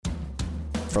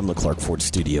From the Clark Ford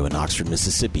Studio in Oxford,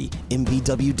 Mississippi,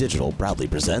 MBW Digital proudly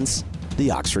presents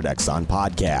the Oxford Exxon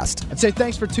Podcast. I'd say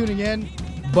thanks for tuning in,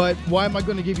 but why am I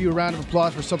going to give you a round of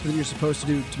applause for something that you're supposed to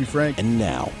do, to be frank? And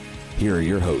now, here are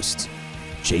your hosts,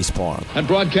 Chase Parham. And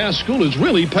broadcast school has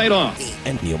really paid off.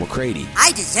 And Neal McCready.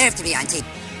 I deserve to be on TV.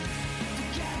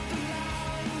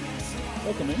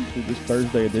 Welcome into this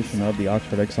Thursday edition of the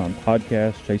Oxford Exxon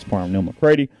Podcast. Chase Parham, Neal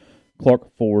McCready,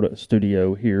 Clark Ford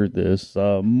Studio here this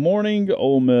morning.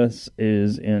 Ole Miss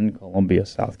is in Columbia,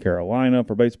 South Carolina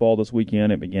for baseball this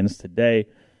weekend. It begins today,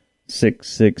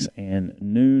 6 and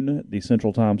noon. The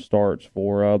Central Time starts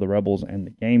for the Rebels and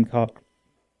the Gamecocks.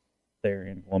 There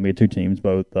in Columbia, two teams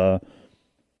both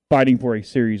fighting for a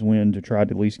series win to try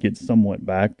to at least get somewhat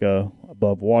back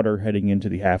above water heading into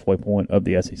the halfway point of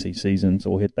the SEC season.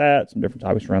 So we'll hit that, some different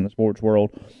topics around the sports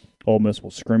world. Ole Miss will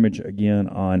scrimmage again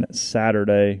on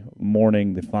Saturday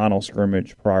morning, the final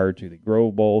scrimmage prior to the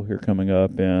Grove Bowl here coming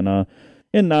up in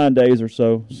 9 days or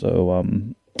so. So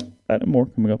that and more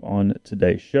coming up on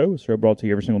today's show. It's brought to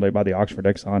you every single day by the Oxford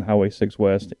Exxon Highway 6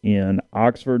 West in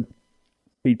Oxford.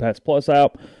 FeedPats Plus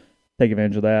app. Take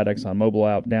advantage of that. Exxon mobile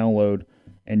app. Download.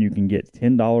 And you can get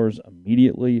 $10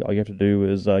 immediately. All you have to do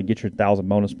is get your 1,000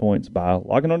 bonus points by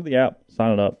logging onto the app,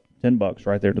 signing up, $10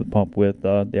 right there to the pump with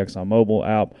the Exxon mobile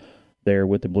app there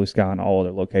with the Blue Sky and all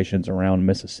other locations around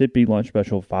Mississippi. Lunch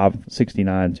special,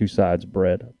 $5.69, two sides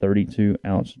bread,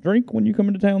 32-ounce drink when you come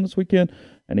into town this weekend.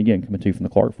 And again, coming to you from the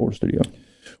Clark Ford Studio.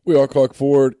 We are. Clark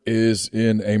Ford is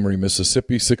in Amory,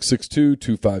 Mississippi.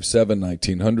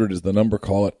 662-257-1900 is the number.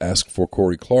 Call it. Ask for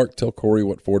Corey Clark. Tell Corey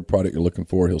what Ford product you're looking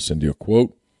for. He'll send you a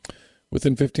quote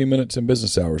within 15 minutes in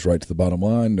business hours, right to the bottom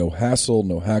line. No hassle,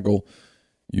 no haggle.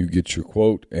 You get your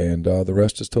quote, and the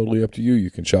rest is totally up to you.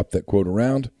 You can shop that quote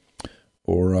around,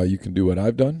 or you can do what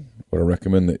I've done, what I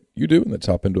recommend that you do, and let's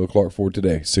hop into a Clark Ford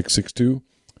today.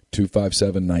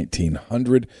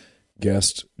 662-257-1900.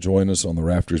 Guests join us on the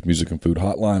Rafters Music and Food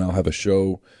Hotline. I'll have a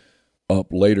show up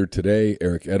later today.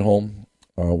 Eric Edholm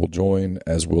will join,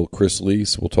 as will Chris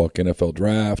Lease. We'll talk NFL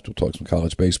draft. We'll talk some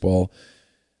college baseball.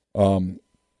 Later,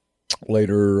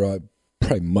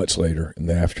 probably much later in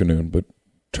the afternoon, but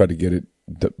try to get it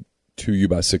to you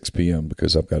by 6 p.m.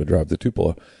 because I've got to drive the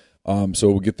Tupelo. So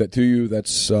we'll get that to you.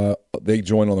 That's they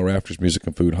join on the Rafters Music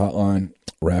and Food Hotline.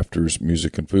 Rafters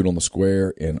Music and Food on the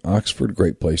Square in Oxford.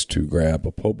 Great place to grab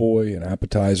a po' boy, an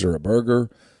appetizer, a burger.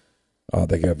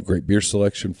 They have a great beer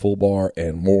selection, full bar,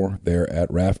 and more there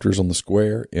at Rafters on the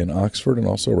Square in Oxford, and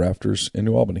also Rafters in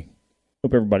New Albany.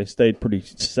 Hope everybody stayed pretty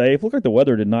safe. Looked like the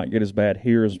weather did not get as bad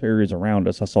here as areas around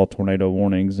us. I saw tornado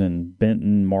warnings in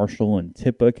Benton, Marshall, and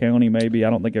Tippah County maybe. I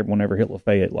don't think everyone ever hit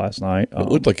Lafayette last night. It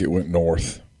looked like it went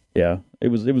north. Yeah, it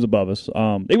was above us.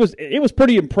 It was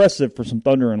pretty impressive for some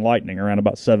thunder and lightning around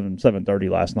about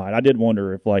 7:30 last night. I did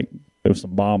wonder if there was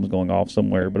some bombs going off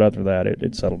somewhere, but after that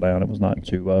it settled down. It was not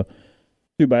too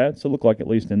bad. So it looked like at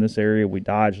least in this area we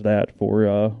dodged that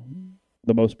for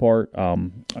the most part.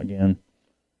 Again,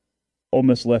 Ole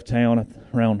Miss left town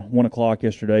around 1 o'clock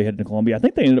yesterday, heading to Columbia. I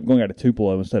think they ended up going out of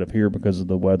Tupelo instead of here because of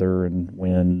the weather and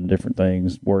wind and different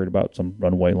things, worried about some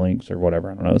runway links or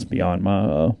whatever. I don't know. It's beyond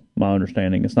my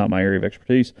understanding. It's not my area of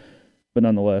expertise. But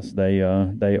nonetheless, they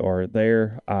are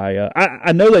there.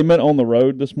 I know they meant on the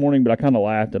road this morning, but I kind of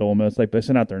laughed at Ole Miss. They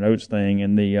sent out their notes thing,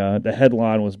 and the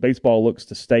headline was, "Baseball looks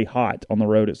to stay hot on the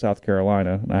road at South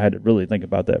Carolina." And I had to really think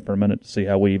about that for a minute to see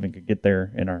how we even could get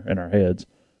there in our heads.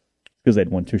 Because they'd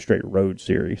won 2 straight road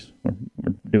series. We're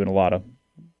doing a lot of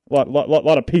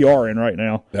PR in right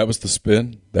now. That was the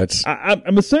spin.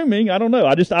 I'm assuming. I don't know.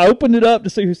 I opened it up to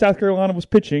see who South Carolina was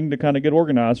pitching to kind of get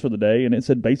organized for the day, and it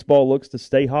said baseball looks to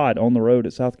stay hot on the road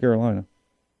at South Carolina.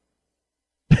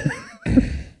 I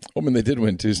mean, they did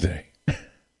win Tuesday.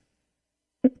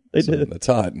 They did. That's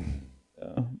hot.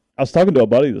 I was talking to a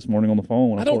buddy this morning on the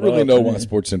phone. When I don't really know why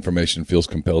sports information feels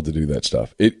compelled to do that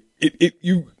stuff.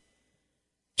 You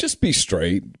just be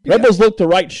straight. Rebels look to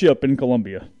right ship in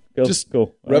Columbia.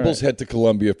 Cool. Rebels head to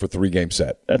Columbia for 3-game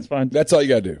set. That's fine. That's all you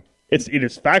got to do. It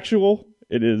is factual.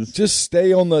 It is. Just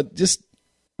stay on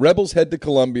Rebels head to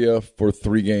Columbia for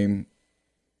 3-game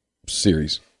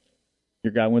series.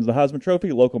 Your guy wins the Heisman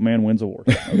Trophy. Local man wins award.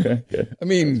 Okay, good. I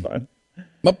mean,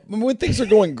 when things are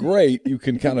going great, you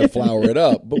can kind of flower it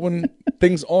up. But when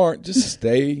things aren't, just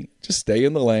stay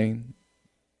in the lane.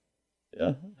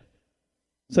 Yeah.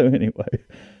 So anyway,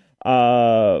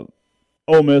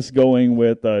 Ole Miss going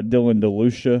with Dylan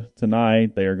DeLucia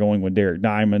tonight. They are going with Derek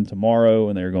Diamond tomorrow,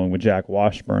 and they're going with Jack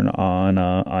Washburn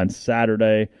on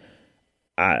Saturday.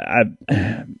 I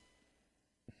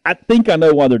think I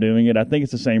know why they're doing it. I think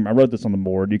it's the same. I wrote this on the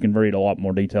board. You can read a lot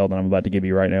more detail than I'm about to give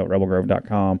you right now at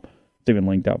rebelgrove.com. It's even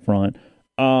linked out front.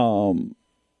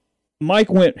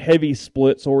 Mike went heavy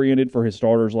splits oriented for his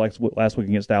starters last week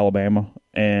against Alabama,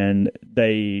 and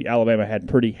Alabama had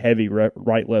pretty heavy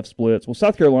right-left splits. Well,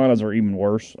 South Carolina's are even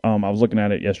worse. I was looking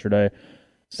at it yesterday.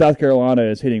 South Carolina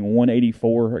is hitting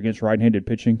 184 against right-handed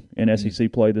pitching in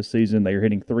SEC play this season. They are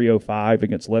hitting 305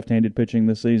 against left-handed pitching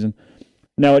this season.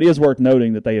 Now, it is worth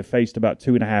noting that they have faced about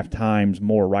 2.5 times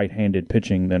more right-handed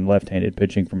pitching than left-handed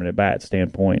pitching from an at-bat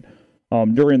standpoint.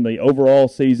 During the overall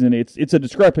season, it's a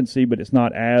discrepancy, but it's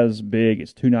not as big.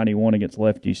 It's 291 against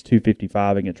lefties,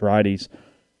 255 against righties.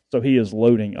 So he is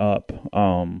loading up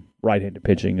right-handed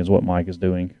pitching is what Mike is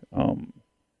doing.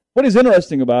 What is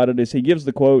interesting about it is he gives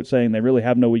the quote saying they really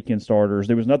have no weekend starters.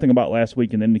 There was nothing about last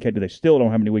week and indicated they still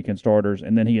don't have any weekend starters,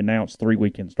 and then he announced 3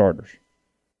 weekend starters.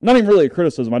 Not even really a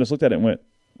criticism. I just looked at it and went,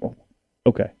 well,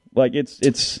 okay. Like it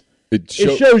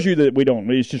shows you that we don't.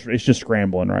 It's just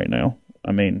scrambling right now.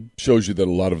 I mean, shows you that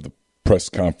a lot of the press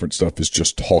conference stuff is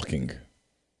just talking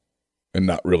and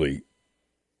not really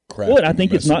crafting. Well, I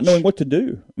think it's not knowing what to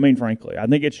do. I mean, frankly, I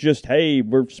think it's just, hey,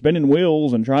 we're spinning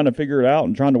wheels and trying to figure it out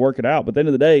and trying to work it out. But at the end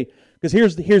of the day, because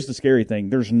here's the scary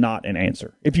thing: there's not an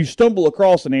answer. If you stumble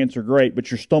across an answer, great, but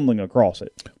you're stumbling across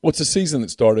it. Well, it's a season that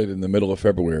started in the middle of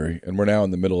February, and we're now in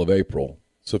the middle of April.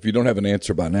 So if you don't have an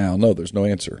answer by now, no, there's no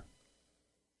answer.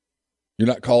 You're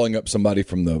not calling up somebody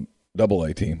from the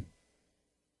AA team.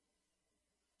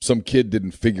 Some kid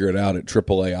didn't figure it out at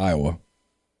AAA Iowa.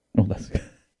 Well,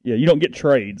 you don't get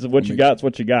trades. What you got's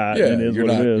what you got. Yeah, and it is you're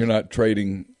what not. it is. You're not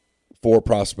trading 4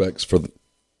 prospects for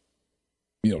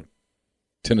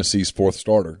Tennessee's 4th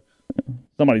starter.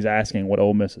 Somebody's asking what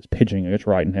Ole Miss is pitching. It's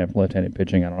right and half left-handed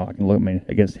pitching. I don't know. I can look. I mean,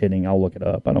 against hitting, I'll look it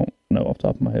up. I don't know off the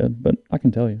top of my head, but I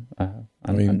can tell you.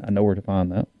 I know where to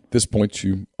find that. At this point,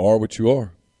 you are what you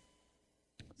are.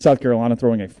 South Carolina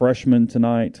throwing a freshman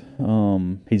tonight.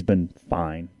 He's been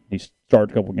fine. He's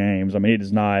started a couple games. I mean, it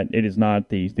is not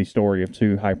the story of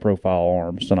 2 high-profile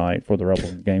arms tonight for the Rebels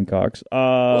and Gamecocks.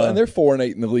 And they're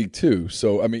 4-8 in the league too.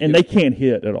 So I mean, and they can't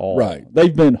hit at all. Right?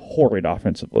 They've been horrid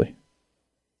offensively.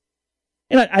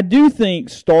 And I do think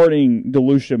starting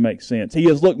DeLucia makes sense. He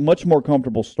has looked much more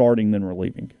comfortable starting than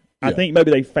relieving. Yeah. I think maybe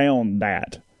they found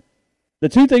that. The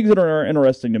 2 things that are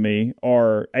interesting to me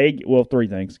are 3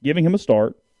 things: giving him a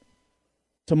start.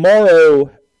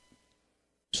 Tomorrow,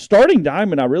 starting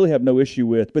Diamond, I really have no issue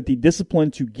with, but the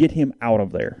discipline to get him out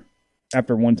of there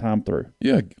after one time through.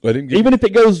 Yeah, let him even if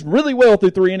it goes really well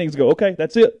through 3 innings, go, okay,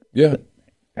 that's it. Yeah.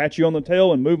 Pat you on the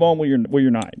tail and move on with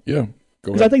your night. Yeah.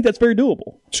 Because I think that's very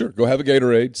doable. Sure. Go have a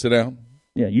Gatorade, sit down.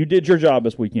 Yeah, you did your job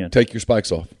this weekend. Take your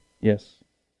spikes off. Yes.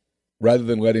 Rather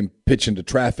than let him pitch into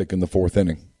traffic in the 4th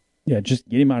inning. Yeah, just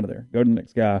get him out of there. Go to the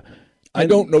next guy. I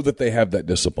don't know that they have that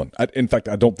discipline. In fact,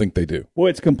 I don't think they do. Well,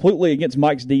 it's completely against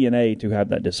Mike's DNA to have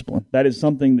that discipline. That is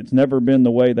something that's never been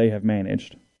the way they have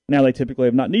managed. Now, they typically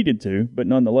have not needed to, but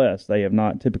nonetheless, they have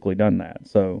not typically done that.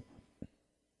 So,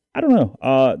 I don't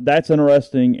know. That's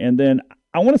interesting. And then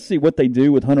I want to see what they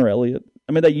do with Hunter Elliott.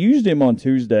 I mean, they used him on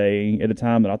Tuesday at a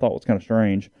time that I thought was kind of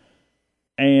strange.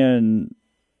 And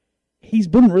he's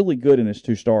been really good in his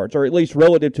 2 starts, or at least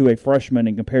relative to a freshman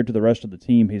and compared to the rest of the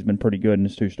team, he's been pretty good in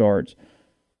his 2 starts.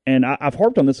 And I've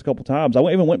harped on this a couple times. I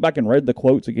even went back and read the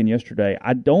quotes again yesterday.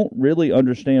 I don't really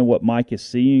understand what Mike is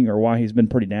seeing or why he's been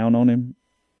pretty down on him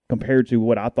compared to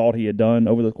what I thought he had done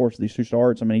over the course of these 2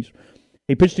 starts. I mean,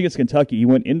 he pitched against Kentucky. He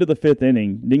went into the 5th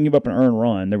inning, didn't give up an earned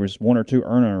run. There was 1 or 2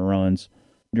 earned runs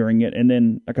during it. And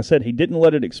then, like I said, he didn't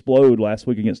let it explode last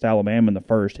week against Alabama in the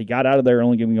 1st. He got out of there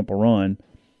only giving up a run.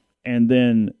 And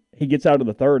then he gets out of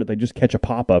the 3rd if they just catch a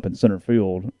pop-up in center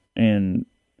field. And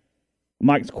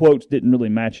Mike's quotes didn't really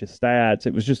match his stats.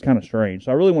 It was just kind of strange.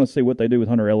 So I really want to see what they do with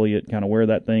Hunter Elliott, kind of where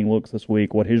that thing looks this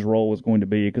week, what his role is going to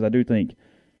be, because I do think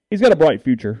he's got a bright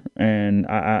future. And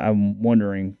I'm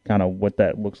wondering kind of what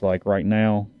that looks like right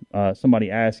now.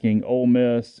 Somebody asking, Ole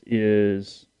Miss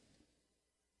is...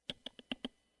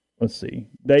 Let's see.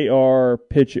 They are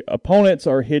opponents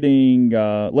are hitting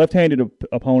left-handed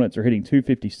opponents are hitting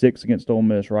 256 against Ole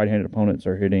Miss. Right-handed opponents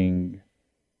are hitting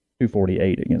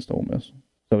 248 against Ole Miss.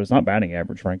 So it's not batting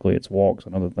average, frankly. It's walks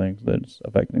and other things that's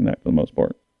affecting that for the most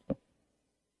part. So,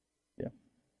 yeah.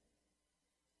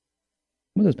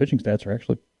 Some of those pitching stats are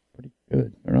actually pretty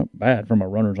good. They're not bad from a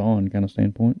runners-on kind of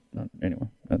standpoint. Anyway,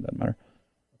 that doesn't matter.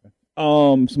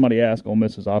 Somebody asked Ole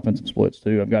Miss's offensive splits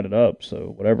too. I've got it up,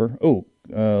 so whatever.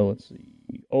 Let's see.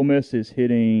 Ole Miss is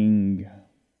hitting.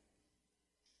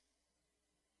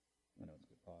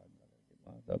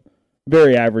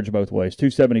 Very average both ways.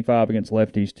 275 against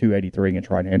lefties, 283 against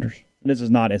right-handers. And this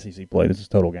is not SEC play. This is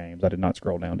total games. I did not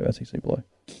scroll down to SEC play.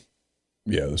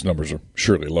 Yeah, those numbers are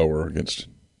surely lower against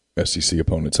SEC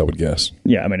opponents, I would guess.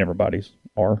 Yeah, I mean, everybody's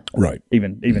are. Right.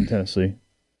 Even Tennessee,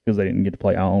 because they didn't get to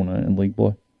play Iona in league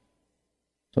play.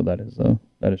 So that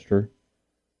is true.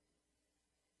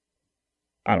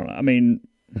 I don't know. I mean,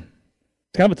 it's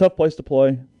kind of a tough place to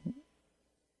play.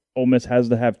 Ole Miss has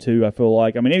to have 2, I feel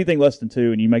like. I mean, anything less than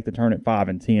 2, and you make the turn at 5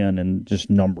 and 10, and just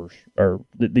numbers, or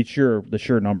the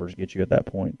sure numbers get you at that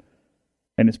point.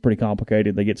 And it's pretty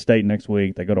complicated. They get State next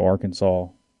week. They go to Arkansas.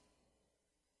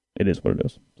 It is what it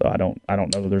is. So I don't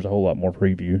know that there's a whole lot more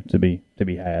preview to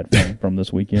be had from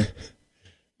this weekend.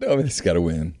 No, I mean, it's got to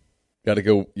win. Got to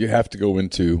go. You have to go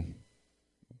into.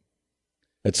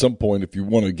 At some point, if you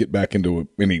want to get back into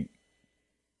any,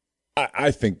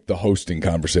 I think the hosting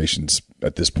conversation's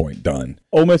at this point done.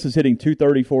 Ole Miss is hitting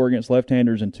 .234 against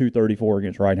left-handers and .234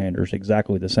 against right-handers,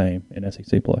 exactly the same in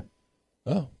SEC play.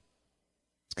 Oh,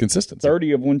 it's consistent.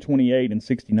 30 of 128 and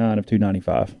 69 of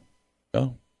 295.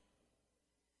 Oh,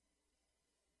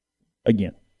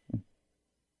 again, that's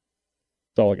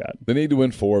all I got. They need to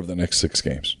win 4 of the next 6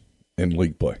 games in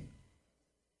league play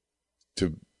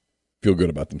to feel good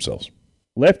about themselves.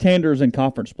 Left-handers in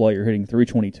conference play are hitting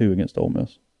 .322 against Ole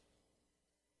Miss.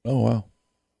 Oh, wow.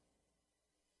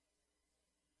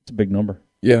 It's a big number.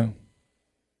 Yeah.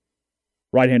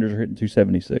 Right-handers are hitting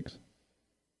 .276.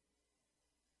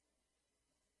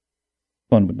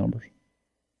 Fun with numbers.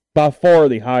 By far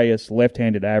the highest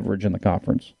left-handed average in the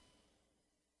conference.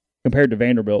 Compared to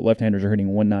Vanderbilt, left-handers are hitting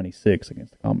 .196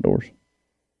 against the Commodores.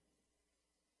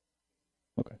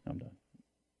 Okay, I'm done.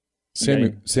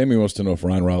 Sammy wants to know if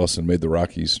Ryan Rollison made the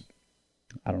Rockies.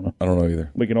 I don't know. I don't know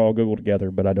either. We can all Google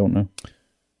together, but I don't know.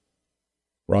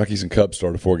 Rockies and Cubs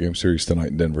start a 4-game series tonight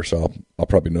in Denver, so I'll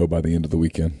probably know by the end of the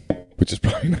weekend, which is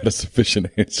probably not a sufficient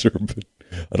answer, but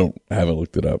I haven't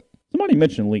looked it up. Somebody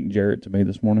mentioned Lincoln Jarrett to me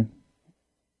this morning.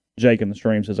 Jake in the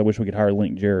stream says, I wish we could hire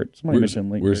Lincoln Jarrett. Somebody mentioned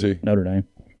Lincoln Where's Jarrett. he? Notre Dame.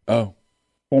 Oh.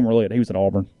 Former Lit. He was at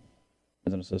Auburn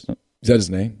as an assistant. Is that his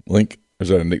name? Link? Or is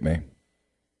that a nickname?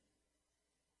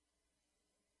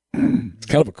 It's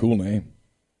kind of a cool name.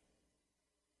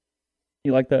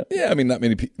 You like that? Yeah, I mean, not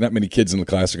many kids in the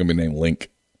class are going to be named Link.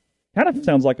 Kind of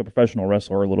sounds like a professional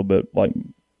wrestler a little bit, like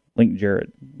Lincoln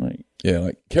Jarrett. Yeah,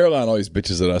 like Caroline always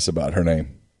bitches at us about her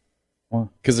name. Why?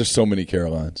 Because there's so many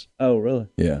Carolines. Oh, really?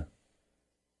 Yeah.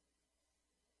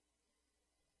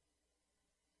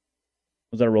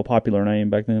 Was that a real popular name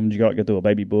back then? Did you get through a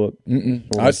baby book? Mm-mm.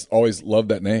 I always loved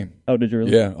that name. Oh, did you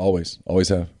really? Yeah, always. Always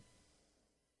have.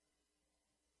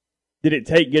 Did it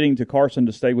take getting to Carson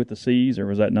to stay with the C's, or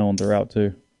was that known throughout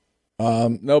too?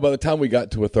 No, by the time we got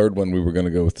to a third one, we were going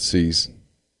to go with the C's.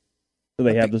 So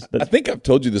they have this. I think I've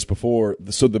told you this before.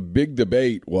 So the big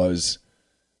debate was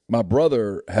my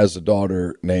brother has a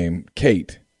daughter named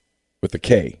Kate with a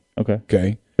K. Okay.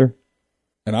 Okay. Sure.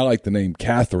 And I like the name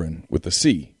Catherine with a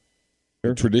C.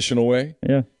 Sure. The traditional way.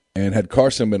 Yeah. And had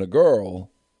Carson been a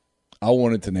girl, I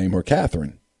wanted to name her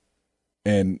Catherine.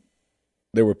 And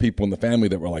there were people in the family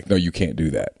that were like, no, you can't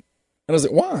do that. And I was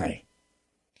like, why?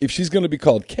 If she's going to be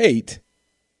called Kate,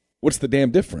 what's the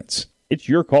damn difference? It's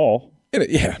your call.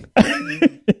 Yeah.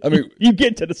 I mean, you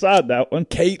get to decide that one.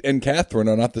 Kate and Catherine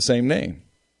are not the same name.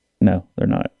 No, they're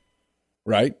not.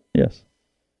 Right? Yes.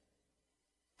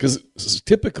 Because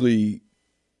typically,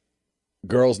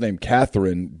 girls named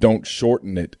Catherine don't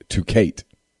shorten it to Kate.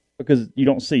 Because you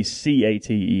don't see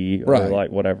C-A-T-E or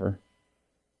like whatever.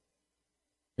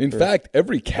 In fact,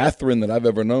 every Catherine that I've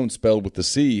ever known spelled with the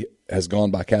C has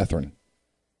gone by Catherine.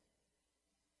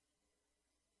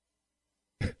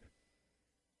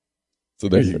 So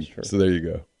there you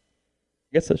go.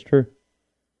 I guess that's true.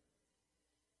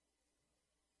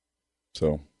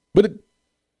 So, but it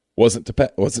wasn't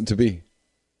to be.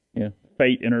 Yeah,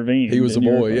 fate intervened. He was a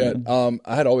boy. Yeah,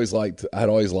 I had always liked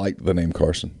the name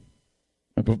Carson.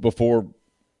 Before,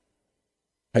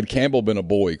 had Campbell been a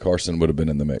boy, Carson would have been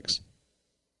in the mix.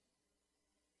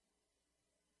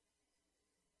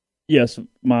 Yes,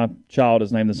 my child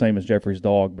is named the same as Jeffrey's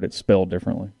dog, but it's spelled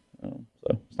differently,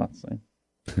 so it's not the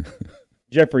same.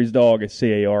 Jeffrey's dog is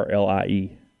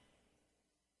Carlie.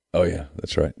 Oh yeah,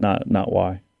 that's right. Not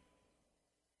Y.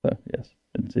 So yes,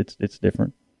 it's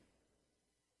different.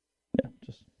 Yeah,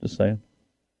 just saying.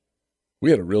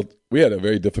 We had a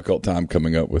very difficult time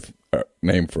coming up with a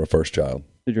name for a first child.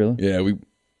 Did you really? Yeah, we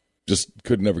just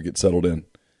could never get settled in,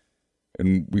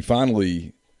 and we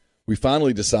finally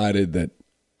decided that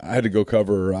I had to go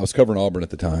cover. I was covering Auburn at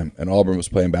the time, and Auburn was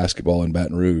playing basketball in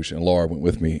Baton Rouge, and Laura went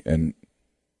with me. And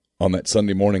on that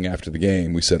Sunday morning after the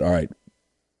game, we said, all right,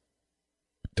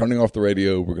 turning off the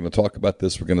radio, we're going to talk about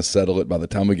this. We're going to settle it. By the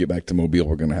time we get back to Mobile,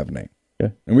 we're going to have a name.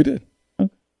 Okay. And we did.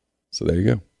 Okay. So there you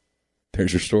go.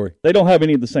 There's your story. They don't have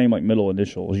any of the same like middle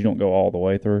initials. You don't go all the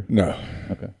way through? No.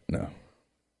 Okay. No.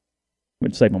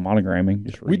 Would save my monogramming.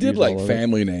 Just we did like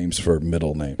family names for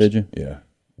middle names. Did you? Yeah.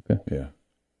 Okay. Yeah.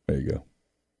 There you go.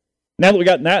 Now that we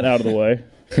got that out of the way,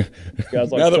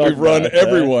 guys like now that we've run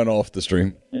everyone off the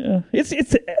stream. Yeah, it's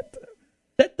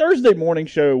that Thursday morning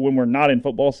show when we're not in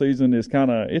football season is kind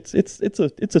of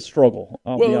it's a struggle.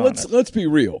 Well, let's be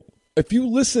real. If you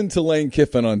listen to Lane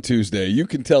Kiffin on Tuesday, you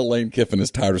can tell Lane Kiffin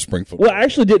is tired of spring football. Well, I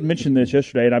actually didn't mention this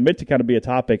yesterday, and I meant to kind of be a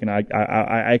topic, and I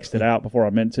X'd it out before I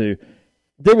meant to.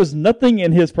 There was nothing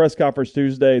in his press conference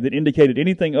Tuesday that indicated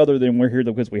anything other than we're here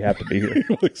because we have to be here.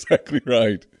 Exactly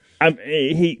right.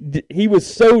 He was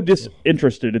so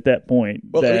disinterested at that point.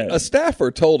 Well, a staffer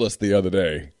told us the other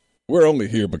day, we're only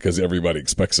here because everybody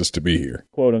expects us to be here.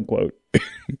 Quote, unquote.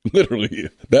 Literally,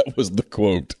 that was the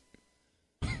quote.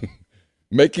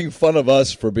 Making fun of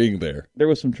us for being there. There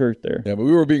was some truth there. Yeah, but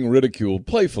we were being ridiculed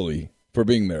playfully for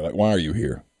being there. Like, why are you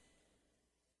here?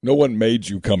 No one made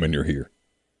you come and you're here.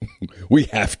 We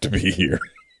have to be here.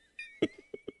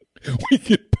 We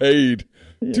get paid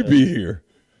to be here.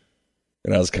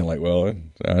 And I was kind of like, well,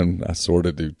 I sort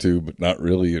of do too, but not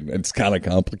really. And it's kind of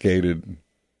complicated.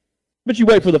 But you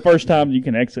wait for the first time you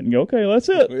can exit and go, okay, that's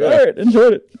it. Yeah. All right,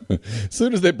 enjoyed it. As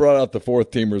soon as they brought out the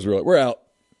fourth teamers, we're like, we're out.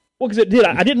 Well, because it did.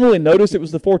 I didn't really notice it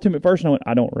was the fourth team at first, and I went,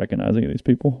 I don't recognize any of these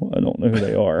people. I don't know who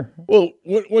they are. Well,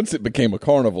 once it became a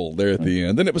carnival there at the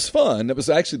end, then it was fun. It was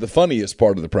actually the funniest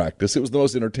part of the practice. It was the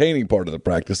most entertaining part of the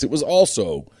practice. It was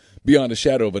also, beyond a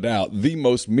shadow of a doubt, the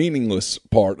most meaningless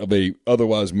part of a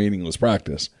otherwise meaningless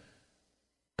practice.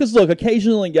 Because, look,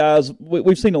 occasionally guys,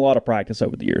 we've seen a lot of practice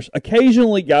over the years.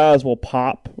 Occasionally guys will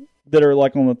pop that are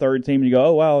like on the third team, and you go,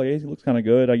 oh, wow, yeah, he looks kind of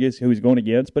good. I guess who he's going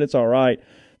against, but it's all right.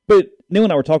 But Neal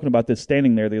and I were talking about this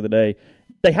standing there the other day.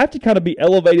 They have to kind of be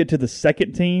elevated to the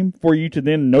second team for you to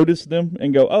then notice them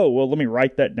and go, oh, well, let me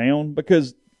write that down,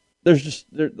 because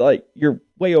you're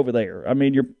way over there. I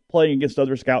mean, you're playing against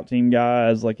other scout team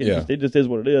guys. Like it just is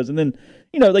what it is. And then,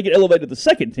 they get elevated to the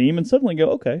second team and suddenly go,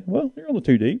 okay, well, you're on the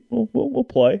 2 deep. We'll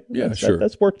play. Yeah, sure.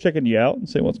 That's worth checking you out and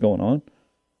seeing what's going on.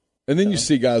 And then you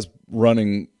see guys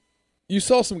running. You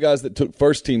saw some guys that took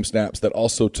first team snaps that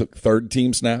also took third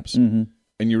team snaps. Mm-hmm.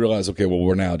 And you realize, okay, well,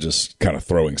 we're now just kind of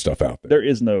throwing stuff out there. There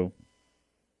is no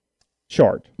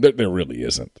chart. There really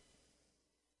isn't.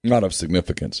 Not of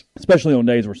significance. Especially on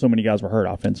days where so many guys were hurt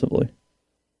offensively.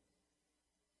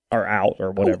 Or out or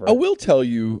whatever. I will tell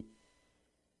you,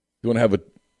 you want to have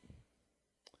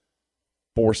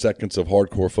 4 seconds of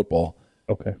hardcore football.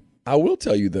 Okay. I will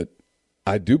tell you that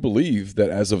I do believe that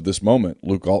as of this moment,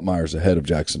 Luke Altmaier's ahead of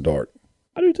Jackson Dart.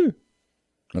 I do too.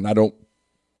 And I don't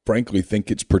frankly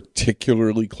think it's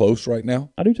particularly close right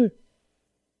now. I do too.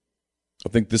 I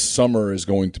think this summer is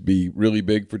going to be really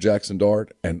big for Jackson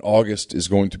Dart, and August is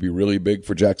going to be really big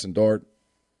for Jackson Dart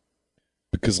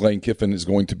because Lane Kiffin is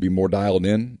going to be more dialed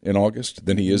in August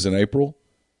than he is in April.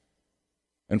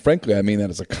 And frankly, I mean that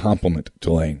as a compliment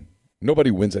to Lane. Nobody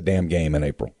wins a damn game in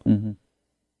April. Mm-hmm.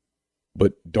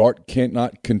 But Dart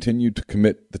cannot continue to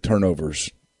commit the turnovers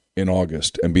in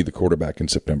August and be the quarterback in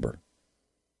September.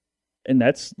 And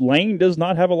Lane does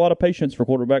not have a lot of patience for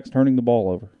quarterbacks turning the ball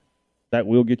over. That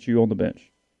will get you on the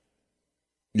bench.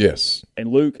 Yes. And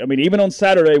Luke, I mean, even on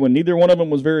Saturday when neither one of them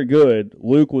was very good,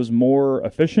 Luke was more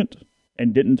efficient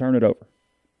and didn't turn it over.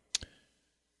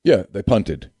 Yeah, they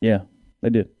punted. Yeah, they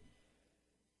did.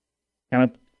 Kind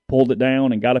of pulled it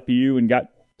down and got a few and got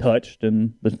touched,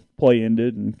 and the play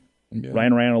ended and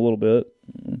ran around a little bit.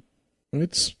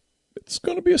 It's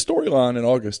going to be a storyline in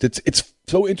August. It's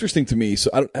so interesting to me. So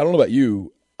I don't know about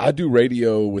you. I do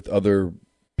radio with other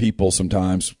people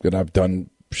sometimes that I've done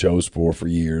shows for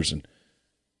years, and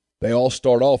they all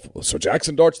start off, so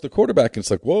Jackson Dart's the quarterback, and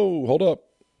it's like, whoa, hold up.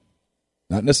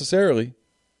 Not necessarily.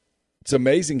 It's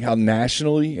amazing how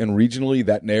nationally and regionally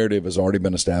that narrative has already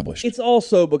been established. It's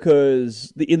also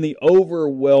because in the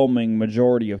overwhelming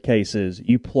majority of cases,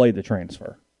 you play the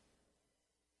transfer.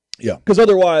 Yeah. Because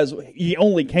otherwise, he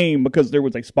only came because there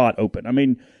was a spot open. I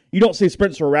mean, you don't see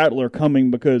Spencer Rattler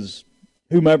coming because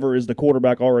whomever is the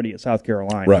quarterback already at South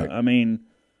Carolina. Right. I mean,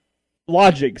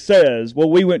 logic says,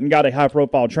 well, we went and got a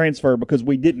high-profile transfer because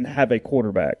we didn't have a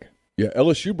quarterback. Yeah,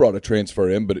 LSU brought a transfer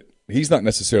in, but he's not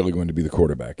necessarily going to be the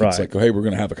quarterback. It's like, hey, we're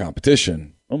going to have a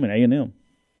competition. I mean, A&M.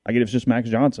 I get it's just Max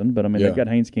Johnson, but I mean, they've got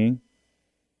Haynes King.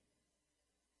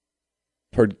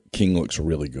 Heard King looks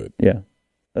really good. Yeah.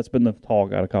 That's been the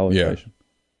talk out of College Station.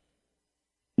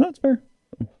 No, it's fair.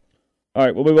 All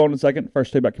right, we'll move on in a second.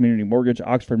 First, about Community Mortgage,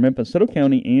 Oxford, Memphis, Stoughton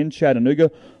County, and Chattanooga.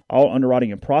 All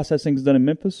underwriting and processing is done in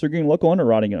Memphis. So you're getting local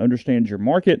underwriting and understands your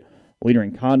market. Leader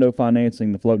in condo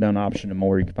financing, the float-down option, and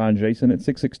more. You can find Jason at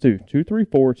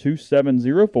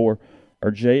 662-234-2704 or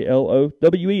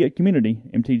JLOWE at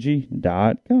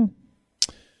communitymtg.com.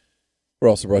 We're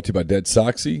also brought to you by Dead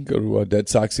Soxy. Go to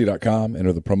deadsoxy.com,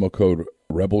 enter the promo code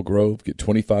Rebel Grove, get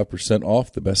 25%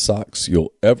 off the best socks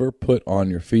you'll ever put on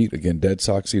your feet. Again,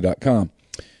 deadsoxy.com.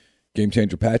 Game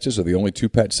Changer patches are the only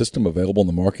two-patch system available in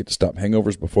the market to stop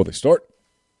hangovers before they start.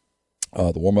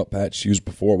 The warm-up patch used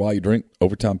before while you drink,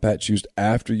 overtime patch used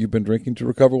after you've been drinking to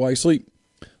recover while you sleep.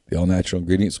 The all-natural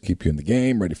ingredients will keep you in the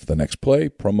game, ready for the next play.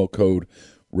 Promo code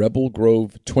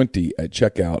RebelGrove20 at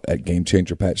checkout at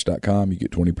GameChangerPatch.com. You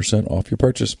get 20% off your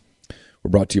purchase.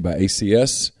 We're brought to you by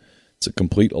ACS. It's a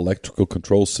complete electrical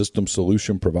control system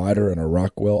solution provider and a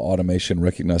Rockwell Automation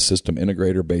recognized system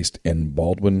integrator based in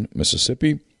Baldwin,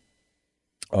 Mississippi.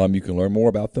 You can learn more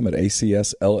about them at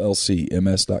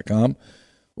acsllcms.com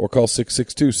or call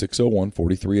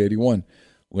 662-601-4381.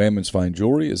 Landman's Fine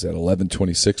Jewelry is at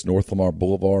 1126 North Lamar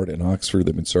Boulevard in Oxford.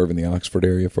 They've been serving the Oxford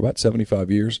area for about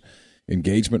 75 years.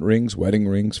 Engagement rings, wedding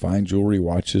rings, fine jewelry,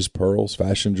 watches, pearls,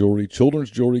 fashion jewelry,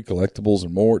 children's jewelry, collectibles,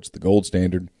 and more. It's the gold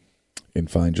standard in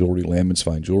fine jewelry.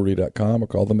 Landman'sFineJewelry.com or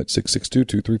call them at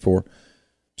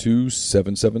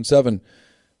 662-234-2777.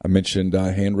 I mentioned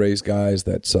Hand Raised Guys.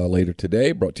 That's later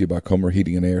today. Brought to you by Comer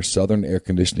Heating and Air, Southern Air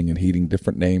Conditioning and Heating.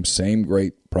 Different names, same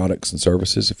great products and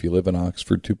services. If you live in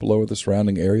Oxford, Tupelo, or the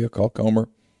surrounding area, call Comer,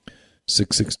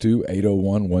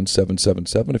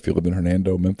 662-801-1777. If you live in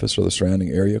Hernando, Memphis, or the surrounding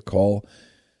area, call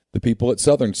the people at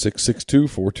Southern,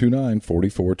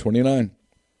 662-429-4429.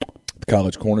 The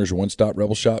College Corner is your one-stop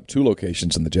Rebel shop. 2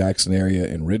 locations in the Jackson area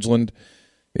in Ridgeland.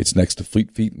 It's next to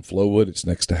Fleet Feet and Flowwood. It's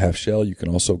next to Half Shell. You can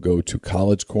also go to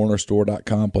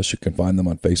collegecornerstore.com. Plus, you can find them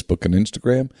on Facebook and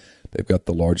Instagram. They've got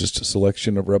the largest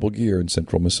selection of Rebel gear in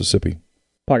central Mississippi.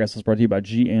 Podcast is brought to you by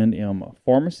G&M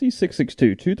Pharmacy,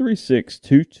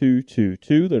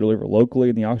 662-236-2222. They deliver locally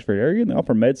in the Oxford area, and they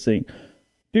offer MedSync.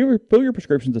 Fill your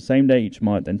prescriptions the same day each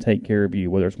month and take care of you.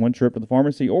 Whether it's one trip to the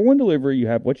pharmacy or one delivery, you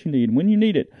have what you need when you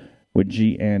need it with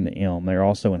G&M. They're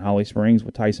also in Holly Springs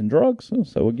with Tyson Drugs.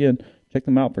 So again, check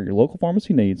them out for your local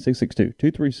pharmacy needs,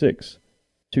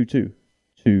 662-236-2222.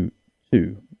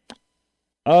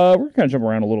 We're going to jump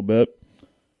around a little bit.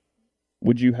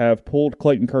 Would you have pulled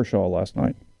Clayton Kershaw last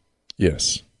night?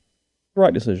 Yes.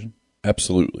 Right decision.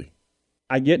 Absolutely.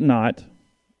 I get not,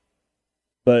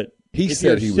 but he if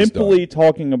said you're he was simply done.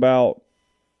 Talking about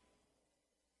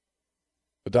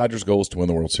The Dodgers' goal is to win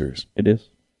the World Series. it is.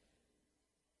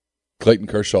 Clayton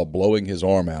Kershaw blowing his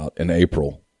arm out in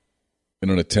April in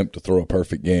an attempt to throw a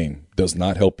perfect game does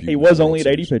not help you. He was only at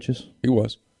 80 pitches. He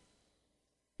was.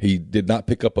 He did not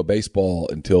pick up a baseball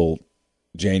until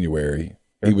January.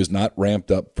 He was not ramped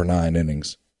up for 9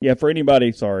 innings. Yeah, for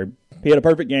anybody, sorry. He had a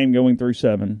perfect game going through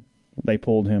 7. They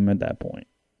pulled him at that point.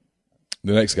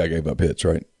 The next guy gave up hits,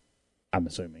 right? I'm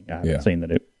assuming. I haven't seen that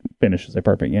it finishes a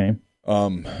perfect game.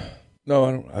 No,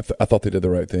 I don't. I thought they did the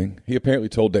right thing. He apparently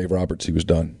told Dave Roberts he was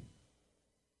done.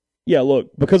 Yeah, look,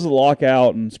 because of the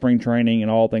lockout and spring training and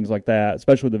all things like that,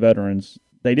 especially with the veterans,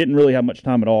 they didn't really have much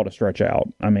time at all to stretch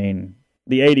out. I mean,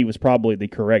 the 80 was probably the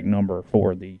correct number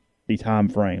for the time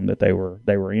frame that they were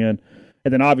in.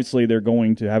 And then obviously they're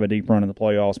going to have a deep run in the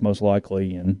playoffs most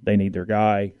likely, and they need their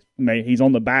guy. He's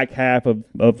on the back half of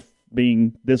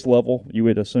being this level, you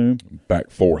would assume. Back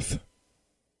fourth.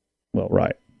 Well,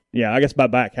 right. Yeah, I guess by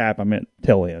back half I meant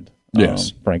tail end.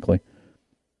 Yes. Frankly.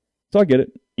 So I get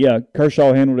it. Yeah,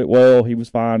 Kershaw handled it well. He was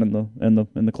fine in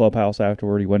the clubhouse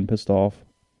afterward. He wasn't pissed off.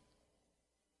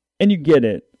 And you get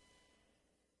it.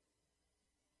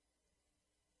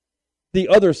 The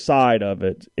other side of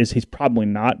it is he's probably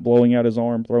not blowing out his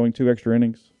arm, throwing 2 extra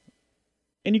innings.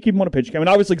 And you keep him on a pitch count. I mean,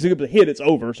 obviously, because he gets a hit, it's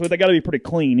over. So they got to be pretty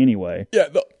clean anyway. Yeah.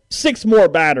 6 more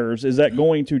batters, is that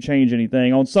going to change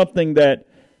anything on something that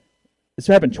it's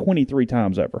happened 23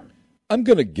 times ever? I'm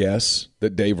going to guess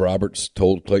that Dave Roberts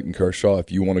told Clayton Kershaw,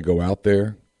 if you want to go out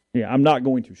there. Yeah, I'm not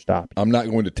going to stop you. I'm not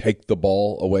going to take the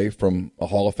ball away from a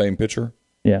Hall of Fame pitcher.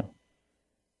 Yeah.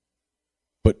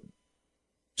 But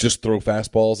just throw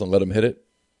fastballs and let him hit it.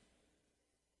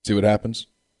 See what happens.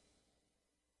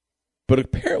 But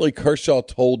apparently Kershaw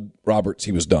told Roberts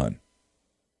he was done.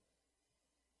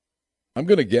 I'm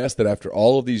going to guess that after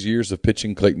all of these years of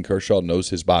pitching, Clayton Kershaw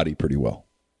knows his body pretty well.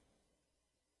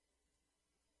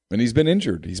 And he's been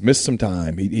injured. He's missed some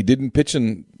time. He didn't pitch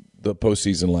in the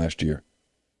postseason last year.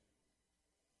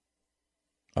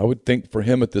 I would think for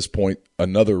him at this point,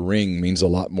 another ring means a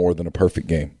lot more than a perfect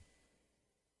game.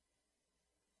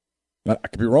 I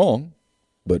could be wrong,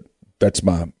 but that's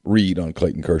my read on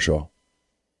Clayton Kershaw.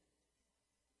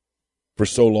 For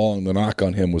so long, the knock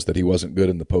on him was that he wasn't good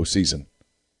in the postseason.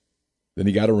 Then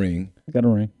he got a ring.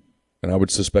 And I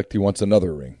would suspect he wants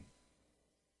another ring.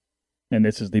 And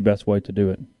this is the best way to do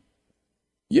it.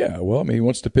 Yeah, well, I mean, he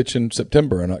wants to pitch in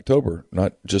September and October,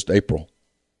 not just April.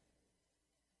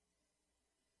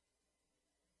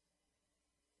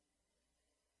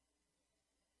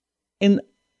 And,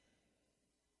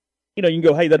 you can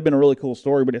go, hey, that'd have been a really cool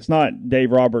story, but it's not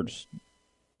Dave Roberts'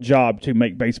 job to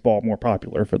make baseball more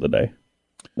popular for the day.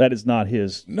 That is not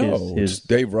his. No, it's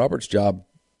Dave Roberts' job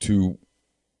to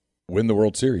win the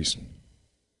World Series.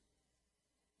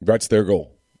 That's their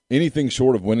goal. Anything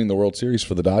short of winning the World Series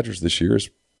for the Dodgers this year is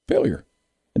failure.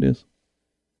 It is.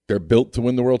 They're built to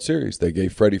win the World Series. They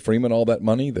gave Freddie Freeman all that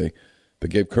money. They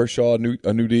gave Kershaw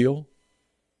a new deal.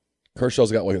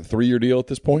 Kershaw's got like a 3-year deal at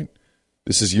this point.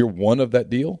 This is year 1 of that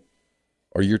deal,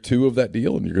 or year 2 of that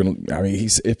deal, and you're gonna. I mean,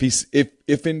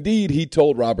 if indeed he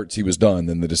told Roberts he was done,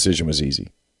 then the decision was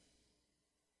easy.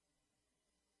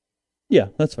 Yeah,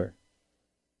 that's fair.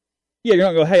 Yeah, you're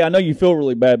not going, hey, I know you feel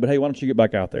really bad, but hey, why don't you get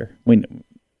back out there?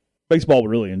 Baseball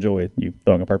would really enjoy you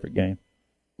throwing a perfect game.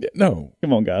 Yeah, no.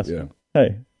 Come on, guys. Yeah.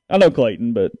 Hey, I know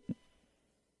Clayton, but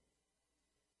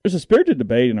there's a spirited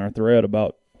debate in our thread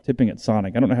about tipping at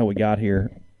Sonic. I don't know how we got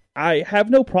here. I have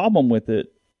no problem with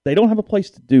it. They don't have a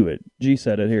place to do it. G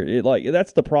said it here.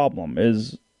 That's the problem,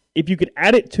 is if you could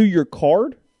add it to your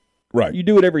card, right, you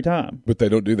do it every time. But they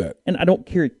don't do that. And I don't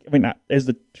carry, as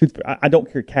the truth, I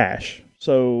don't carry cash.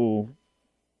 So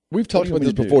we've talked about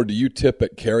this before. Do you tip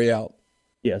at carryout?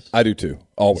 Yes. I do too,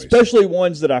 always. Especially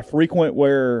ones that I frequent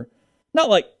where, not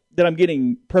like that I'm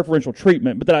getting preferential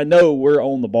treatment, but that I know we're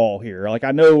on the ball here. Like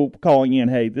I know calling in,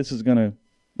 hey, this is gonna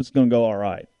go all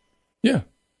right. Yeah.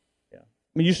 Yeah.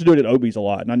 I mean, you used to do it at Obie's a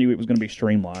lot, and I knew it was going to be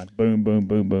streamlined. Boom, boom,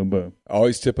 boom, boom, boom. I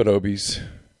always tip at Obie's.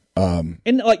 And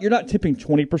you're not tipping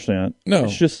 20%. No.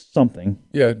 It's just something.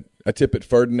 Yeah. I tip at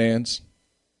Ferdinand's.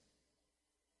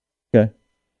 Okay.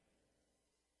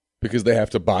 Because they have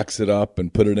to box it up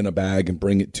and put it in a bag and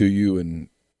bring it to you. And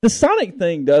the Sonic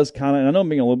thing does kind of, and I know I'm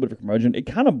being a little bit of a curmudgeon, it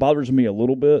kind of bothers me a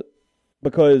little bit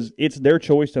because it's their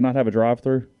choice to not have a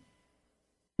drive-thru.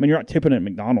 I mean, you're not tipping at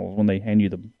McDonald's when they hand you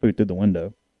the food through the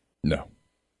window. No.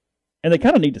 And they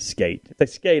kind of need to skate. If they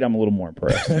skate, I'm a little more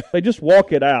impressed. If they just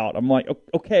walk it out, I'm like,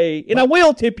 okay, and I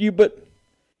will tip you, but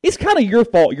it's kind of your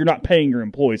fault you're not paying your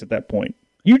employees at that point.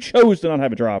 You chose to not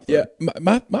have a drive-thru. Yeah,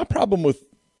 my problem with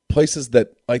places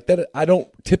that like that, I don't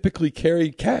typically carry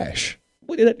cash.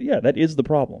 Well, that is the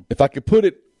problem. If I could put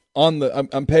it on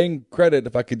I'm paying credit.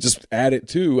 If I could just add it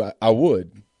to, I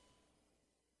would.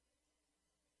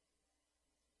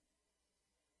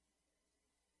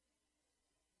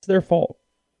 It's their fault.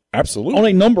 Absolutely. On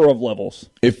a number of levels.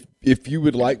 If you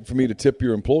would like for me to tip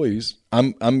your employees,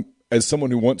 I'm as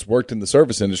someone who once worked in the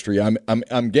service industry,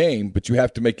 I'm game, but you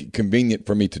have to make it convenient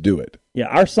for me to do it. Yeah,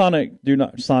 our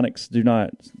Sonics do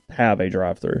not have a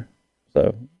drive-thru,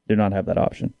 so do not have that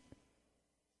option.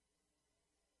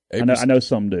 I know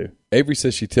some do. Avery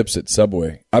says she tips at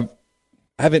Subway. I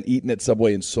haven't eaten at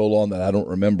Subway in so long that I don't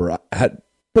remember.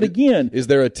 But again, is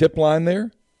there a tip line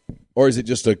there? Or is it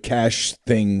just a cash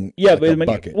thing? Yeah, like but a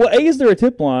bucket? Well, is there a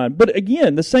tip line? But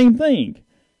again, the same thing.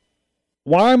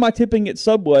 Why am I tipping at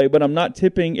Subway, but I'm not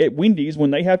tipping at Wendy's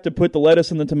when they have to put the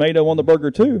lettuce and the tomato on the burger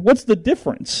too? What's the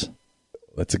difference?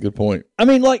 That's a good point. I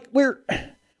mean, like we're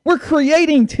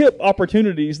creating tip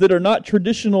opportunities that are not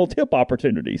traditional tip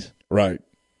opportunities. Right.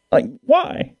 Like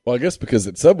why? Well, I guess because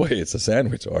at Subway it's a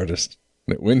sandwich artist,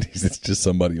 and at Wendy's it's just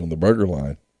somebody on the burger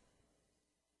line.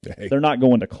 Hey. They're not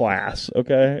going to class,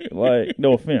 okay? Like,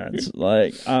 no offense.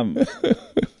 Like,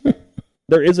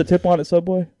 there is a tip line at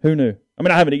Subway? Who knew? I mean,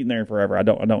 I haven't eaten there in forever. I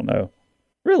don't know.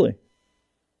 Really?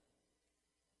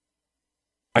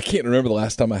 I can't remember the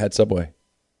last time I had Subway.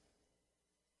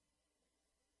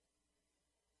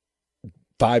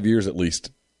 5 years at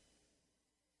least.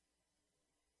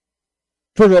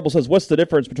 George Rebel says, what's the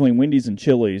difference between Wendy's and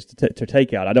Chili's to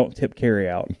take out? I don't tip carry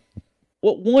out.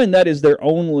 Well, one, that is their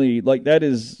only, like, that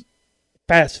is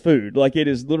fast food. Like, it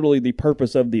is literally the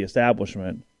purpose of the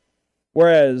establishment.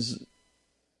 Whereas,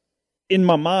 in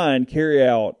my mind, carry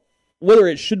out, whether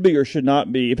it should be or should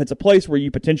not be, if it's a place where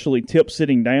you potentially tip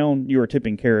sitting down, you are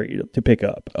tipping carry to pick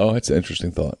up. Oh, that's an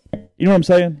interesting thought. You know what I'm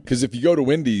saying? Because if you go to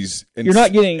Wendy's and you're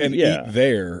not getting, eat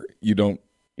there, you're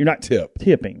not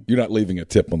tipping. You're not leaving a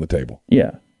tip on the table.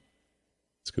 Yeah.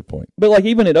 That's a good point. But like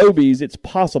even at Obie's, it's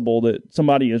possible that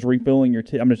somebody is refilling your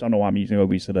tip. I don't know why I'm using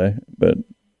Obie's today, but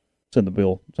send the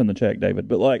bill, send the check, David.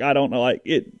 But like I don't know, like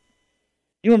it.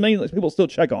 You know what I mean? Like, people still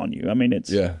check on you. I mean,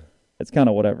 it's kind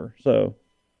of whatever. So.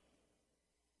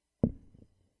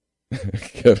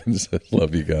 Kevin says,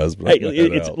 "Love you guys." But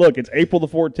it's April the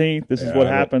 14th. This is what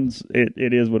happens.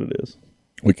 It is what it is.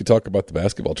 We could talk about the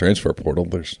basketball transfer portal.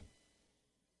 There's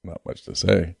not much to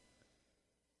say.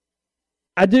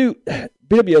 I do.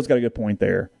 BWL's got a good point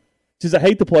there. Says, I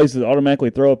hate the places that automatically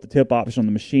throw up the tip option on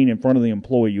the machine in front of the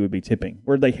employee you would be tipping,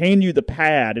 where they hand you the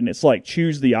pad and it's like,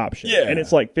 choose the option. Yeah. And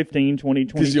it's like 15, 20,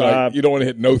 25. You don't want to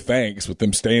hit no thanks with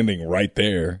them standing right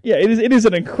there. Yeah, it is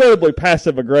an incredibly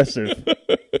passive-aggressive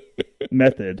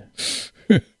method.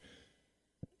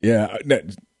 Yeah.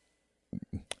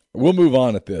 We'll move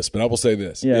on at this, but I will say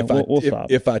this. Yeah, we'll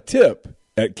stop. If I tip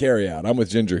at carryout, I'm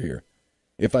with Ginger here.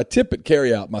 If I tip at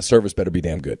carryout, my service better be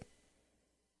damn good.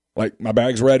 Like, my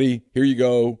bag's ready. Here you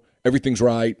go. Everything's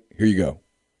right. Here you go.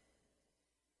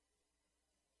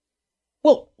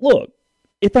 Well, look,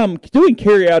 if I'm doing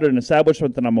carry out at an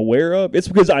establishment that I'm aware of, it's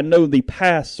because I know the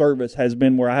past service has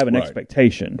been where I have an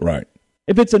expectation. Right.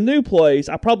 If it's a new place,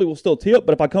 I probably will still tip,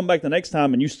 but if I come back the next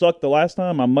time and you suck the last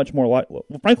time, I'm much more likely.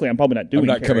 Well, frankly, I'm probably not doing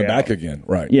I'm not coming back again.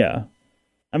 Right. Yeah.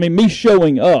 I mean, me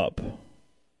showing up.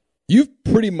 You've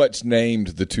pretty much named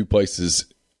the two places,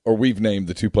 or we've named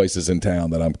the two places in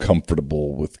town that I'm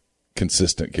comfortable with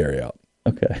consistent carryout.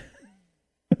 Okay.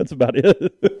 That's about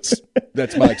it.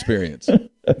 That's my experience.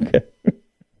 Okay.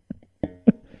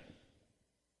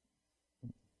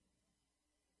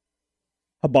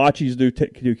 Hibachis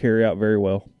do carry out very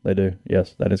well. They do.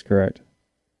 Yes, that is correct.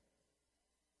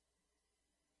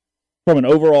 From an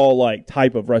overall like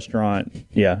type of restaurant,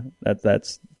 yeah,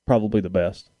 that's probably the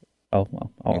best. I'll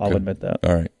admit that.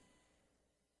 All right.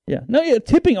 Yeah. No, yeah,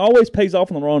 tipping always pays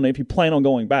off in the long run if you plan on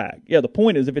going back. Yeah, the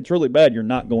point is if it's really bad, you're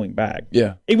not going back.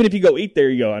 Yeah. Even if you go eat there,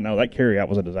 you go, I know that carry out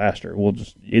was a disaster. We'll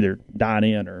just either dine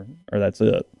in or that's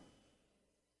it.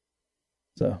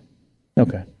 So,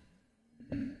 okay.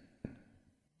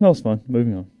 That was fun.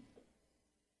 Moving on.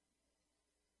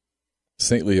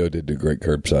 St. Leo did do great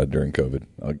curbside during COVID.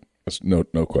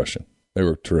 No question. They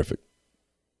were terrific.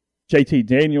 JT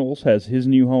Daniels has his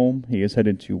new home. He is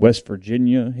headed to West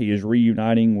Virginia. He is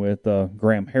reuniting with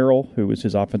Graham Harrell, who was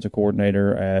his offensive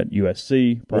coordinator at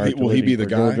USC. Will he be the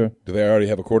guy? Georgia. Do they already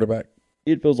have a quarterback?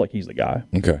 It feels like he's the guy.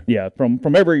 Okay. Yeah, from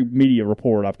every media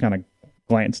report I've kind of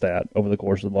glanced at over the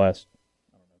course of the last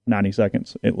 90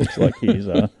 seconds, it looks like he's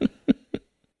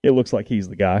it looks like he's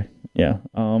the guy. Yeah.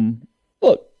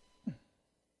 Look,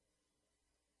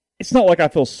 it's not like I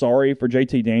feel sorry for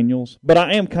JT Daniels, but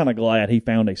I am kind of glad he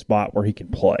found a spot where he can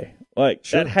play. Like,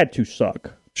 That had to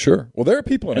suck. Sure. Well, there are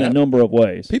people in a number of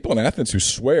ways. People in Athens who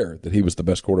swear that he was the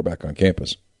best quarterback on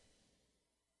campus.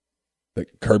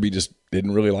 That Kirby just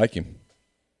didn't really like him.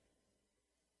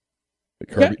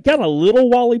 Got a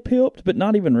little Wally pipped, but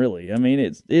not even really. I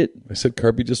mean, They said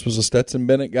Kirby just was a Stetson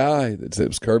Bennett guy. It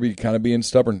was Kirby kind of being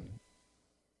stubborn.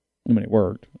 I mean, it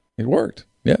worked. It worked.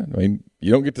 Yeah. I mean,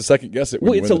 you don't get to second guess it.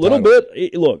 Well, it's a little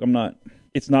bit. Look,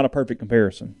 it's not a perfect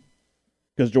comparison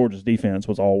because Georgia's defense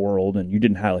was all world and you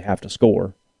didn't highly have to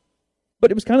score. But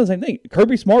it was kind of the same thing.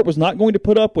 Kirby Smart was not going to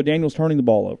put up with Daniels turning the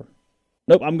ball over.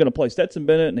 Nope, I'm going to play Stetson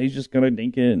Bennett and he's just going to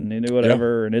dink it and do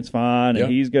whatever and it's fine.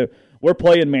 And we're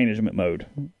playing management mode.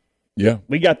 Yeah.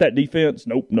 We got that defense.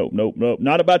 Nope.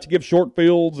 Not about to give short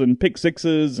fields and pick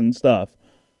sixes and stuff.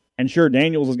 And sure,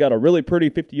 Daniels has got a really pretty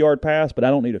 50-yard pass, but I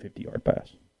don't need a 50-yard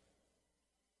pass.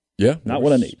 Yeah. Not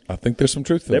what I need. I think there's some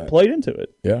truth to that. That played into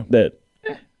it. Yeah. And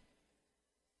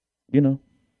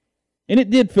it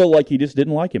did feel like he just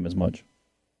didn't like him as much.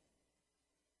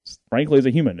 Frankly, as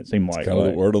a human, it seemed like. It's kind of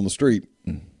the word on the street.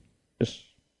 Just.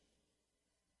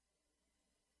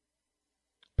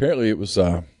 Apparently, it was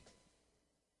a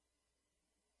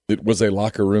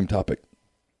locker room topic.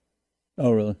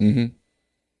 Oh, really? Mm-hmm.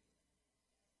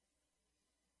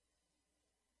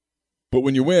 But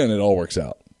when you win, it all works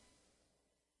out.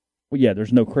 Well, yeah,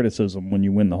 there's no criticism when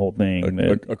you win the whole thing.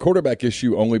 A quarterback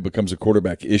issue only becomes a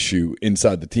quarterback issue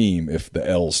inside the team if the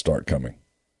L's start coming.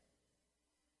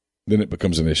 Then it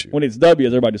becomes an issue. When it's W's,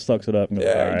 everybody just sucks it up and goes,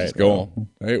 all right, just go on.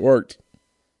 Hey, it worked.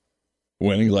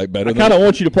 Winning like better. I kind of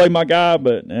want you to play my guy,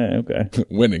 but okay.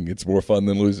 Winning, it's more fun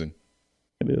than losing.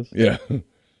 It is. Yeah.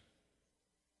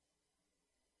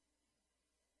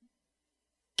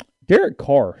 Derek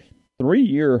Carr,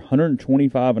 3-year,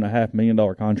 $125.5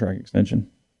 million contract extension.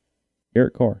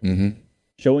 Derek Carr. Mm-hmm.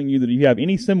 Showing you that if you have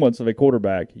any semblance of a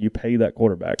quarterback, you pay that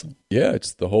quarterback. Yeah,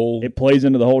 it's the whole... It plays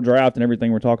into the whole draft and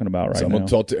everything we're talking about right now. I'm going to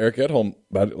talk to Eric Edholm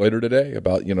about it later today,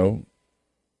 about,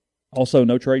 Also,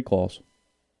 no trade clause.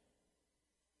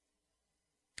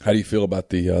 How do you feel about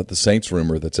the Saints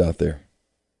rumor that's out there?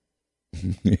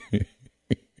 You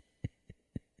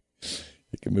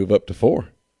can move up to 4.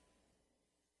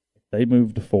 They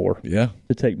moved to 4. Yeah.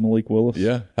 To take Malik Willis.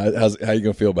 Yeah. How you going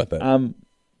to feel about that?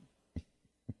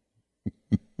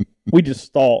 We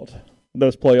just thought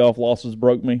those playoff losses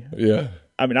broke me. Yeah.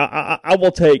 I mean, I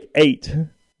will take 8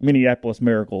 Minneapolis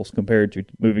Miracles compared to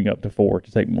moving up to 4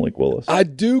 to take Malik Willis. I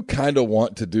do kind of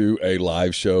want to do a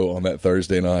live show on that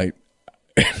Thursday night.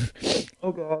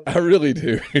 Oh, God. I really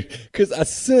do. Because I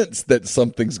sense that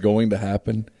something's going to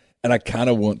happen, and I kind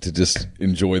of want to just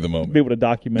enjoy the moment. Be able to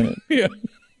document it.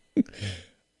 Yeah.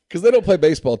 Because they don't play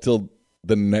baseball till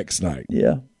the next night.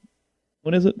 Yeah.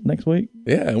 When is it? Next week?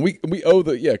 Yeah, and we owe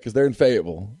because they're in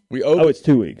Fayetteville. We owe. It's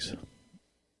 2 weeks.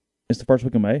 It's the first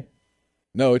week of May.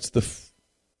 No, it's the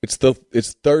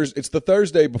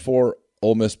Thursday before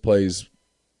Ole Miss plays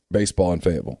baseball in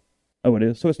Fayetteville. Oh, it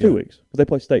is. So it's 2 weeks because they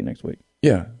play state next week.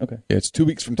 Yeah. Okay. Yeah, it's 2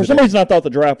 weeks from today. For some reason, I thought the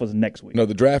draft was next week. No,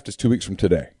 the draft is 2 weeks from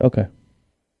today. Okay.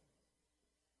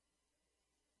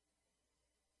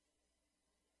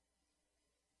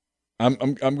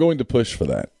 I'm going to push for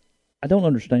that. I don't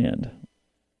understand.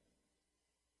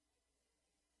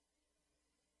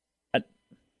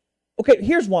 Okay,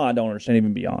 here's why I don't understand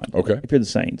even beyond. Okay. If you're the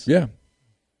Saints. Yeah.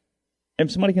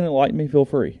 If somebody can enlighten me, feel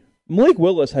free. Malik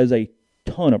Willis has a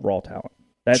ton of raw talent.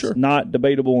 That's not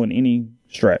debatable in any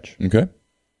stretch. Okay.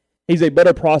 He's a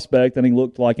better prospect than he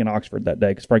looked like in Oxford that day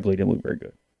because, frankly, he didn't look very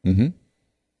good. Mm-hmm.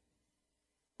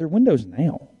 Their window's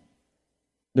now.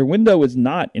 Their window is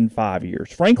not in 5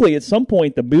 years. Frankly, at some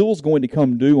point, the bill's going to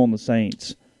come due on the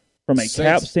Saints. From a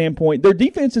cap standpoint, their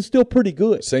defense is still pretty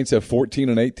good. Saints have 14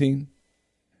 and 18?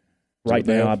 Right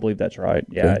now, I believe that's right.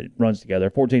 Yeah, It runs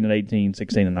together. 14 and 18,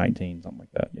 16 and 19, something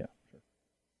like that. Yeah.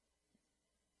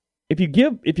 If you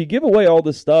give away all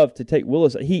this stuff to take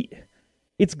Willis,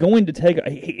 it's going to take.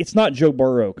 It's not Joe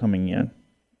Burrow coming in.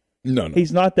 No.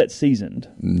 He's not that seasoned.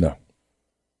 No.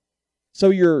 So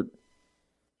you're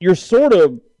sort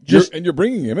of just you're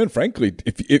bringing him in. Frankly,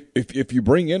 if you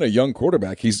bring in a young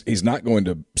quarterback, he's not going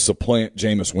to supplant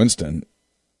Jameis Winston.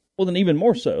 Well, then even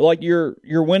more so. Like your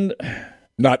win.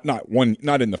 Not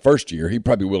in the first year. He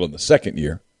probably will in the second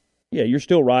year. Yeah, you're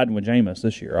still riding with Jameis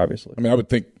this year, obviously. I mean, I would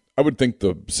think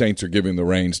the Saints are giving the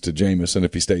reins to Jameis, and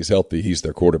if he stays healthy, he's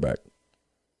their quarterback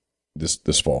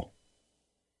this fall.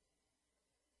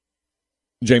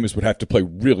 Jameis would have to play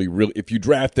really, really. If you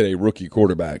drafted a rookie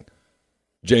quarterback,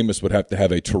 Jameis would have to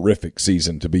have a terrific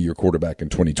season to be your quarterback in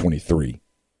 2023.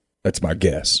 That's my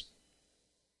guess.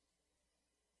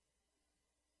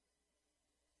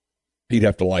 He'd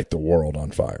have to light the world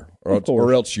on fire,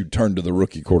 or else you'd turn to the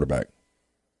rookie quarterback.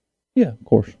 Yeah, of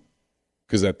course.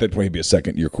 Because at that point he'd be a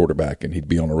second-year quarterback, and he'd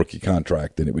be on a rookie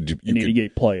contract, and it would. You need to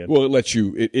get playing. Well, it lets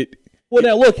you. Well,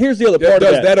 now look. Here's the other part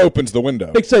of that. That opens the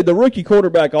window. Like say, the rookie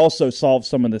quarterback also solves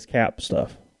some of this cap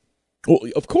stuff. Well,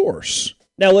 of course.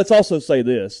 Now let's also say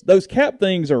this: those cap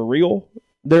things are real.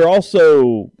 They're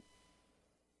also.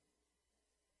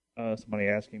 Somebody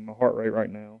asking my heart rate right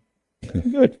now.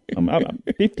 Good. I'm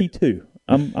 52.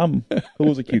 I'm cool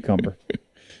as a cucumber.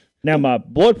 Now my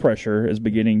blood pressure is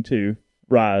beginning to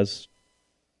rise,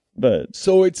 but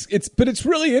so it's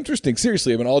really interesting.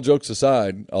 Seriously, I mean, all jokes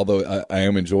aside, although I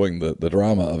am enjoying the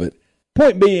drama of it.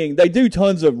 Point being, they do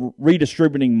tons of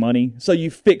redistributing money, so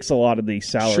you fix a lot of these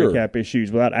salary cap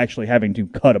issues without actually having to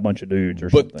cut a bunch of dudes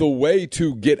or something. But the way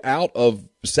to get out of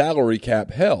salary cap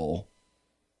hell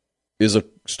is a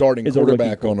starting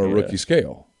quarterback on a rookie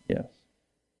scale. Yes.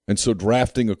 And so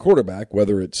drafting a quarterback,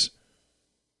 whether it's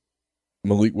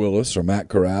Malik Willis or Matt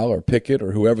Corral or Pickett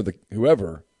or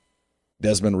whoever,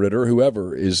 Desmond Ridder,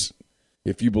 whoever is,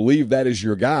 if you believe that is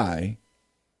your guy,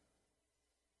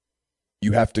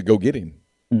 you have to go get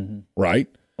him, right?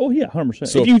 Oh yeah, 100%.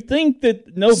 So if you think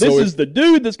that this is the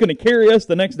dude that's going to carry us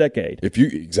the next decade,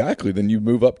 then you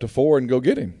move up to 4 and go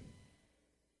get him.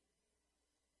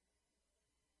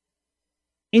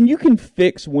 And you can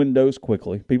fix windows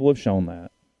quickly. People have shown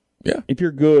that. Yeah. If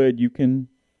you're good, you can.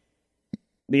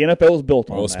 The NFL is built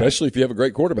on that. Especially if you have a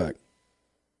great quarterback.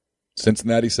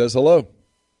 Cincinnati says hello.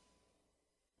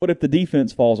 But if the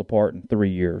defense falls apart in 3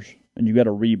 years and you got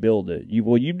to rebuild it,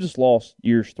 you've just lost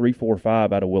years 3, 4,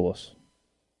 5 out of Willis.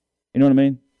 You know what I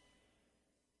mean?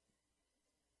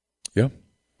 Yeah.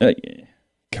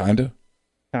 Kinda.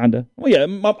 Well, yeah,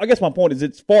 I guess my point is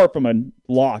it's far from a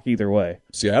lock either way.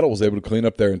 Seattle was able to clean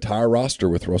up their entire roster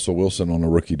with Russell Wilson on a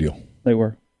rookie deal. They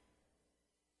were.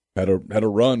 Had a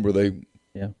run where they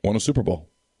won a Super Bowl.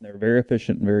 They were very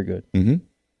efficient and very good,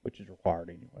 which is required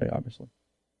anyway, obviously.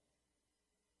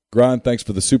 Grind, thanks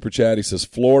for the super chat. He says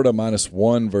Florida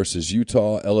 -1 versus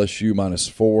Utah, LSU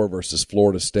 -4 versus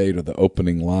Florida State are the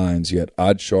opening lines, yet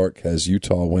OddsShark has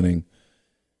Utah winning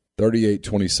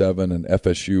 38-27 and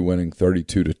FSU winning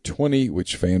 32-20,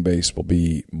 which fan base will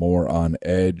be more on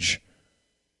edge.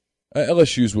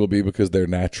 LSU's will be because they're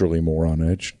naturally more on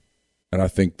edge. And I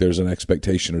think there's an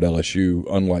expectation at LSU,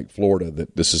 unlike Florida,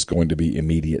 that this is going to be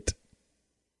immediate.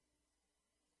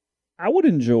 I would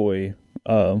enjoy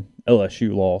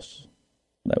LSU loss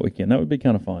that weekend. That would be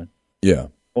kind of fun. Yeah.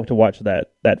 Or to watch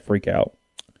that freak out.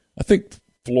 I think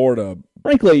Florida.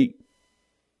 Frankly,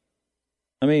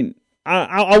 I mean,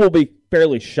 I will be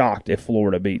fairly shocked if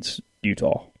Florida beats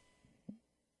Utah.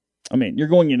 I mean, you're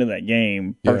going into that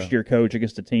game, first-year coach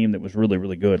against a team that was really,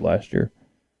 really good last year.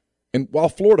 And while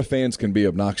Florida fans can be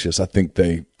obnoxious, I think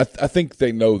they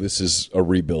know this is a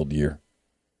rebuild year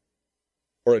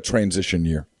or a transition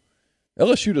year.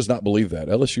 LSU does not believe that.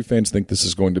 LSU fans think this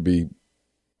is going to be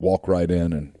walk right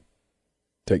in and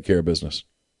take care of business.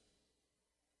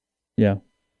 Yeah.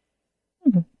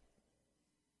 Okay.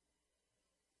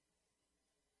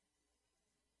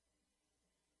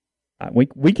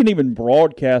 We can even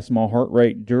broadcast my heart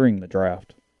rate during the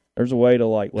draft. There's a way to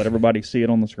let everybody see it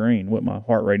on the screen what my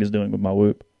heart rate is doing with my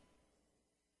whoop.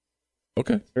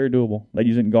 Okay. It's very doable. They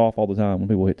use it in golf all the time when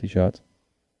people hit tee shots.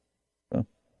 So,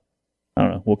 I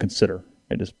don't know. We'll consider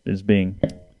it as being.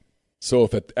 So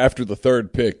if after the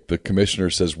third pick the commissioner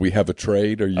says we have a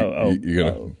trade, are you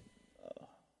gonna?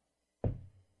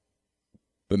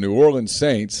 The New Orleans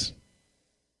Saints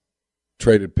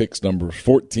traded picks numbers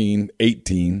 14,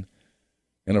 18,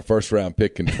 and a first-round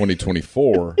pick in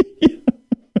 2024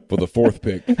 for the fourth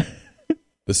pick.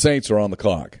 The Saints are on the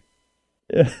clock.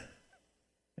 Yeah.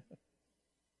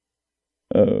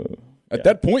 At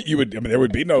that point, there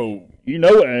would be no.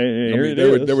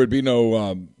 There would be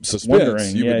no suspense.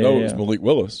 Wondering. You would know it was Malik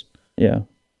Willis. Yeah.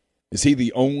 Is he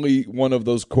the only one of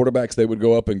those quarterbacks they would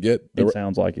go up and get? It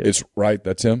sounds like it. It's right.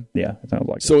 That's him. Yeah, it sounds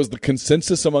like it. So is the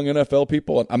consensus among NFL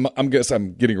people? I'm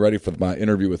getting ready for my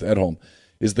interview with Edholm.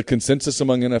 Is the consensus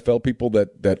among NFL people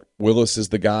that Willis is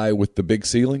the guy with the big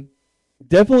ceiling?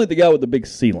 Definitely the guy with the big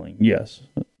ceiling. Yes,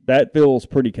 that feels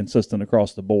pretty consistent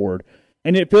across the board.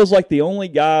 And it feels like the only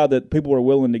guy that people are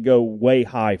willing to go way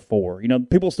high for.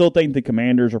 People still think the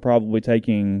Commanders are probably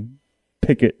taking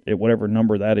Pickett at whatever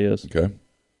number that is. Okay.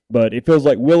 But it feels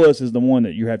like Willis is the one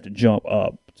that you have to jump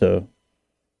up to.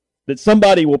 That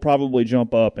somebody will probably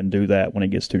jump up and do that when it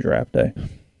gets to draft day.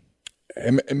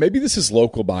 And maybe this is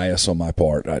local bias on my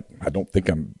part. I don't think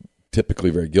I'm typically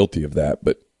very guilty of that.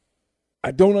 But I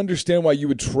don't understand why you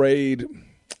would trade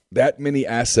that many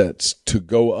assets to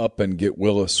go up and get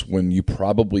Willis when you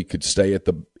probably could stay at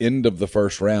the end of the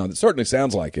first round. It certainly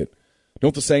sounds like it.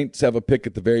 Don't the Saints have a pick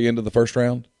at the very end of the first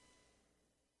round?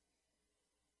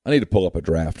 I need to pull up a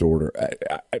draft order.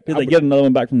 Did they get another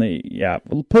one back from the – yeah,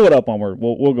 we'll pull it up onward.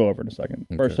 We'll go over it in a second.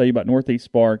 Okay. First, tell you about Northeast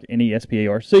Spark,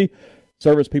 NESPARC.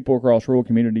 Service people across rural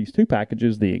communities. 2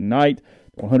 packages, the Ignite,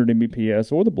 100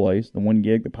 Mbps, or the Blaze, the 1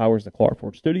 gig that powers the Clark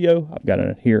Ford studio. I've got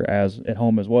it here at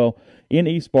home as well.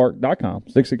 NESpark.com,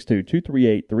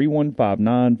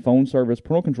 662-238-3159. Phone service,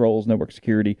 parental controls, network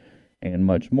security, and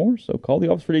much more. So call the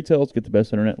office for details. Get the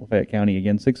best internet in Lafayette County.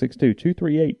 Again,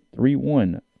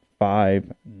 662-238-3159.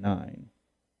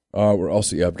 We're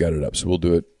also I've got it up, so we'll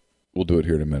do it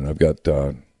here in a minute. I've got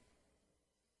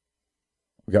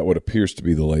what appears to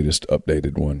be the latest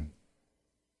updated one.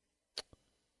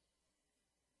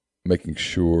 Making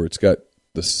sure it's got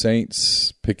the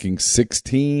Saints picking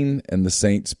 16 and the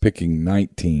Saints picking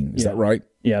 19. Is that right?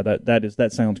 Yeah, that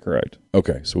sounds correct.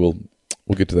 Okay, so we'll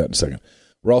get to that in a second.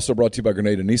 We're also brought to you by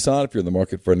Grenada Nissan. If you're in the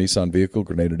market for a Nissan vehicle,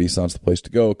 Grenada Nissan's the place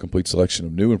to go. A complete selection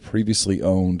of new and previously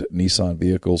owned Nissan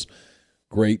vehicles.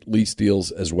 Great lease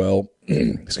deals as well.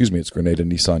 Excuse me, it's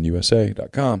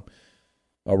GrenadaNissanUSA.com.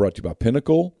 Brought to you by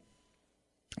Pinnacle.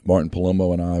 Martin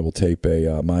Palomo and I will tape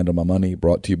a Mind on My Money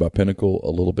brought to you by Pinnacle a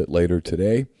little bit later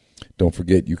today. Don't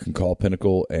forget, you can call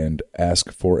Pinnacle and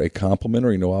ask for a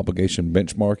complimentary no-obligation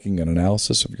benchmarking and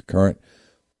analysis of your current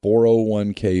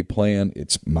 401k plan.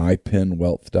 It's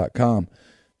mypinwealth.com.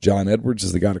 John Edwards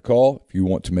is the guy to call if you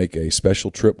want to make a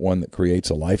special trip, one that creates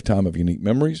a lifetime of unique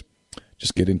memories.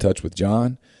 Just get in touch with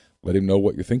John. Let him know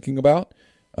what you're thinking about.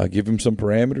 Give him some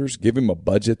parameters. Give him a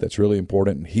budget. That's really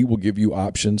important. And he will give you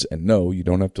options. And no, you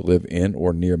don't have to live in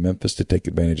or near Memphis to take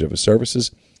advantage of his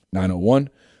services.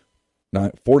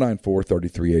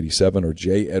 901-494-3387 or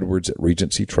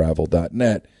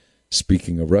jedwards@regencytravel.net.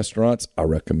 Speaking of restaurants, I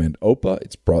recommend Opa.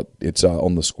 It's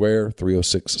on the square,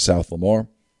 306 South Lamar.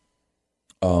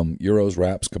 Gyros,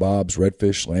 wraps, kebabs,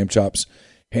 redfish, lamb chops,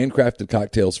 handcrafted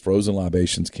cocktails, frozen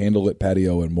libations, candlelit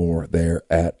patio, and more there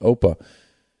at Opa.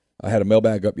 I had a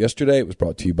mailbag up yesterday. It was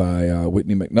brought to you by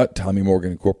Whitney McNutt, Tommy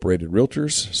Morgan Incorporated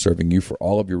Realtors, serving you for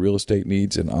all of your real estate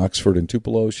needs in Oxford and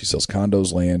Tupelo. She sells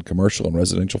condos, land, commercial, and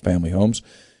residential family homes.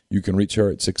 You can reach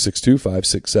her at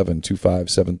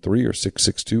 662-567-2573 or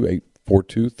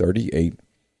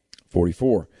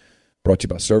 662-842-3844. Brought to you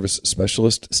by Service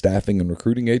Specialist Staffing and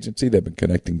Recruiting Agency. They've been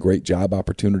connecting great job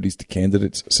opportunities to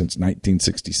candidates since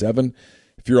 1967.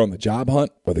 If you're on the job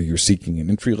hunt, whether you're seeking an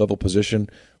entry-level position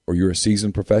or you're a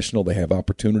seasoned professional, they have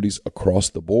opportunities across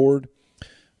the board.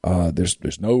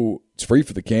 It's free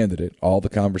for the candidate. All the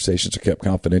conversations are kept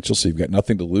confidential, so you've got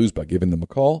nothing to lose by giving them a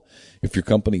call. If your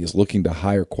company is looking to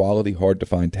hire quality,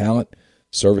 hard-to-find talent,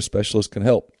 Service Specialists can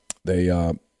help. They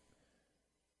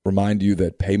remind you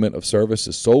that payment of service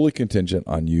is solely contingent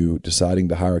on you deciding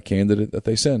to hire a candidate that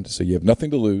they send. So you have nothing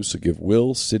to lose. So give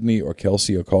Will, Sydney, or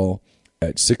Kelsey a call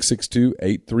at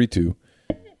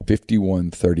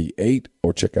 662-832-5138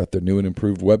 or check out their new and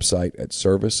improved website at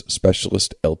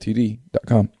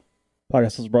servicespecialistltd.com.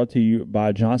 Podcast is brought to you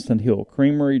by Johnston Hill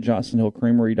Creamery,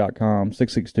 johnstonhillcreamery.com,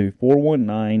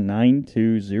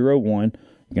 662-419-9201.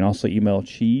 You can also email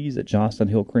cheese at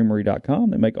johnstonhillcreamery.com.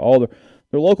 They make all their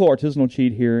local artisanal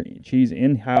cheese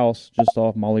in-house just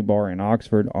off Molly Bar in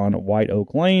Oxford on White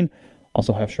Oak Lane.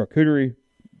 Also have charcuterie,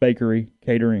 bakery,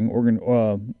 catering,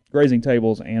 grazing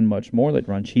tables, and much more. They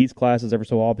run cheese classes every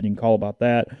so often. You can call about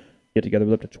that. Get together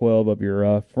with up to 12 of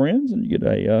your friends, and you get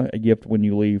a gift when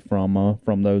you leave from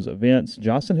those events.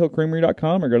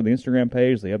 JohnstonHillCreamery.com, or go to the Instagram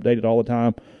page. They update it all the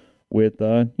time with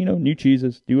new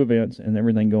cheeses, new events, and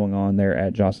everything going on there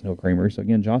at Johnston Hill Creamery. So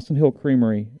again,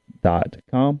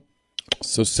 JohnstonHillCreamery.com.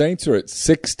 So Saints are at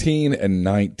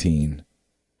 16-19.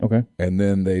 Okay. And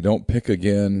then they don't pick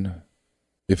again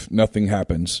if nothing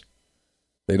happens.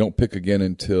 They don't pick again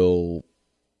until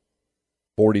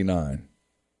 49.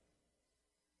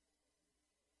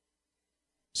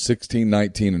 16,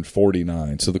 19, and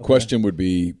 49. So the question would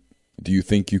be, do you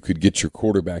think you could get your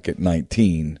quarterback at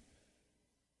 19?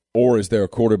 Or is there a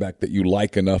quarterback that you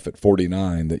like enough at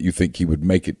 49 that you think he would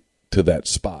make it to that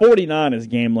spot? 49 is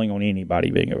gambling on anybody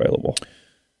being available.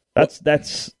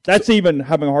 That's even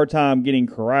having a hard time getting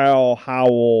Corral,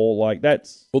 Howell, like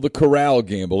that's... Well, the Corral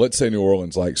gamble, let's say New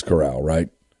Orleans likes Corral, right?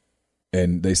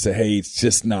 And they say, hey, it's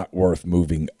just not worth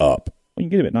moving up. Well, you can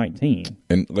get him at 19.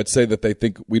 And let's say that they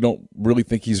think we don't really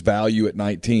think he's value at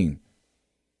 19.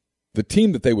 The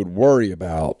team that they would worry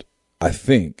about, I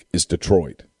think, is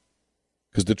Detroit.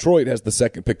 Because Detroit has the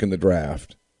second pick in the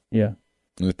draft. Yeah.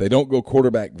 And if they don't go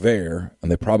quarterback there, and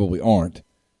they probably aren't,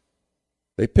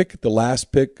 they pick the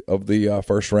last pick of the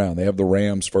first round. They have the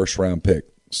Rams' first-round pick.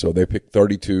 So they pick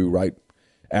 32 right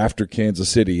after Kansas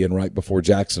City and right before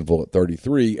Jacksonville at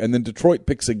 33. And then Detroit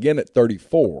picks again at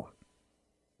 34.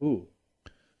 Ooh.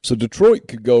 So Detroit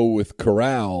could go with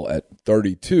Corral at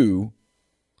 32,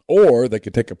 or they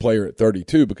could take a player at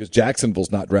 32 because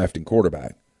Jacksonville's not drafting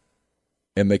quarterback.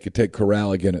 And they could take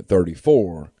Corral again at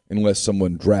 34 unless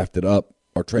someone drafted up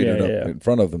or traded up in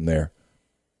front of them there.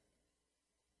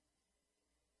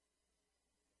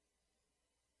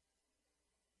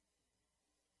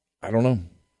 I don't know.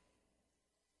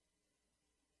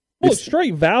 Well,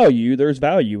 straight value, there's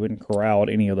value in Corral at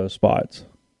any of those spots.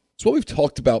 It's what we've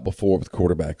talked about before with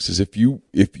quarterbacks is if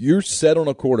you're set on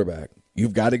a quarterback,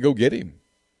 you've got to go get him.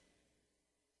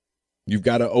 You've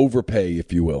got to overpay,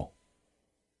 if you will.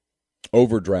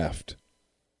 Overdraft.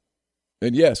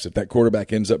 And yes, if that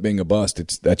quarterback ends up being a bust,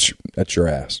 that's your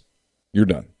ass. You're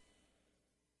done.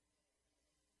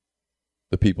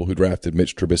 The people who drafted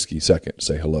Mitch Trubisky second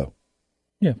say hello.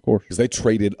 Yeah, of course. Because they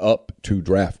traded up to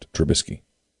draft Trubisky.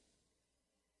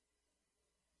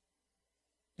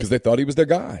 Because they thought he was their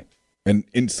guy. And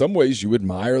in some ways, you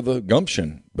admire the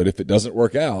gumption. But if it doesn't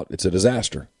work out, it's a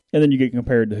disaster. And then you get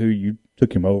compared to who you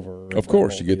took him over. Of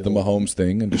course, you get the Mahomes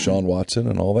thing and Deshaun Watson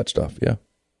and all that stuff, yeah.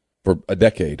 For a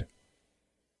decade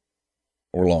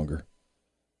or longer.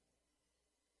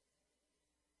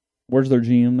 Where's their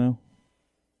GM now?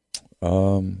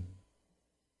 I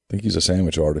think he's a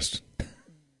sandwich artist.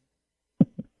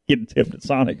 Getting tipped at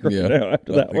Sonic right now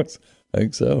after that one. I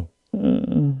think so.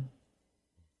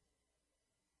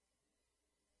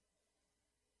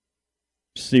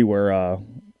 See where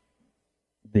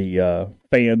the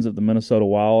fans of the Minnesota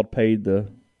Wild paid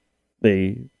the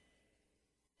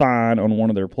fine on one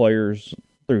of their players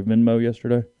through Venmo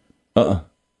yesterday?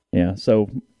 Yeah, so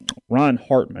Ryan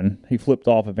Hartman, he flipped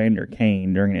off Evander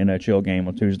Kane during an NHL game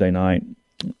on Tuesday night.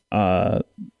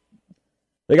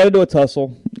 They got to do a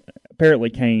tussle. Apparently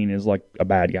Kane is like a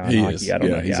bad guy in hockey. I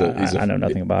don't know. I know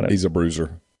nothing about it. He's a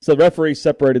bruiser. So the referee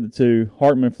separated the two.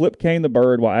 Hartman flipped Kane the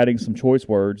bird while adding some choice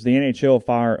words. The NHL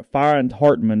fined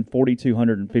Hartman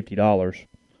 $4,250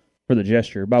 for the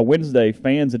gesture. By Wednesday,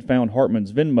 fans had found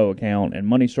Hartman's Venmo account, and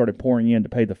money started pouring in to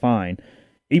pay the fine.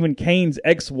 Even Kane's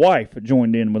ex-wife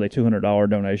joined in with a $200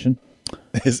 donation.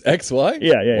 His ex-wife?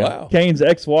 Yeah. Wow. Kane's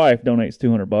ex-wife donates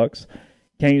 $200.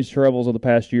 Kane's troubles of the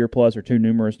past year plus are too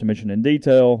numerous to mention in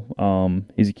detail.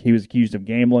 He was accused of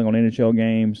gambling on NHL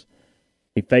games.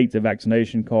 He faked a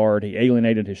vaccination card. He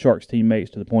alienated his Sharks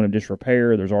teammates to the point of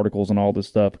disrepair. There's articles and all this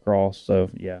stuff across. So,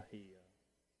 yeah, he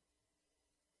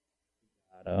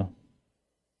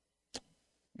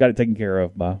got it taken care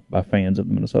of by fans of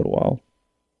the Minnesota Wild.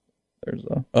 There's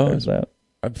that.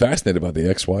 I'm fascinated by the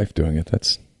ex-wife doing it.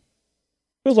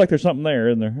 Feels like there's something there,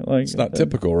 isn't there? Like, it's not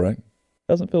typical, right?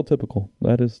 Doesn't feel typical.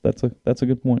 That's a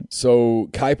good point. So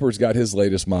Kuiper's got his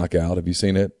latest mock out. Have you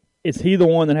seen it? Is he the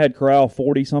one that had Corral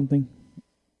 40-something?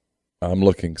 I'm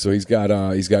looking. So he's got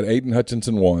Aiden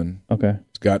Hutchinson 1. Okay.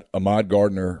 He's got Ahmad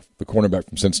Gardner, the cornerback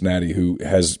from Cincinnati, who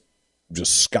has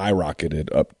just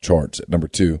skyrocketed up charts at number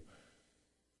 2.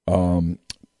 Trevon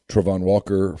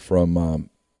Walker from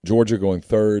Georgia going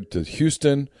 3rd to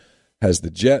Houston. Has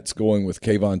the Jets going with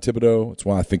Kayvon Thibodeau. That's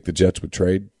why I think the Jets would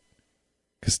trade.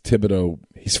 Because Thibodeau,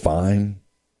 he's fine.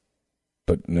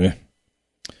 But nah.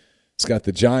 It's got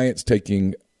the Giants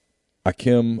taking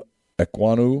Akim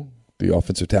Ekwonu, the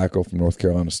offensive tackle from North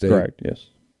Carolina State. Correct, yes.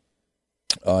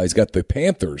 He's got the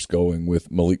Panthers going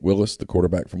with Malik Willis, the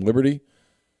quarterback from Liberty.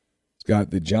 He's got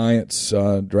the Giants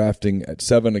drafting at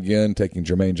 7 again, taking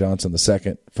Jermaine Johnson, the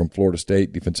second from Florida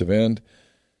State, defensive end.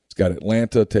 He's got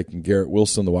Atlanta taking Garrett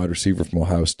Wilson, the wide receiver from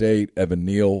Ohio State. Evan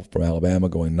Neal from Alabama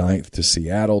going 9th to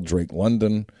Seattle. Drake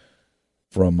London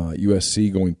from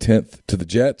USC going 10th to the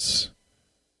Jets.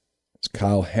 It's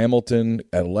Kyle Hamilton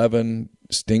at 11.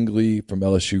 Stingley from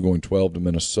LSU going 12 to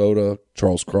Minnesota.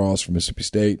 Charles Cross from Mississippi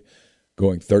State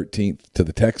going 13th to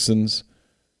the Texans.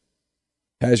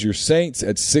 Has your Saints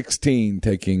at 16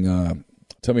 taking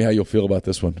tell me how you'll feel about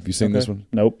this one. Have you seen this one?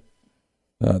 Nope.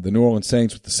 The New Orleans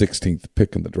Saints with the 16th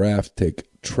pick in the draft take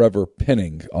Trevor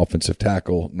Penning, offensive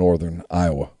tackle, Northern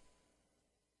Iowa.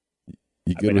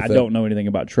 You good with that? I don't know anything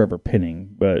about Trevor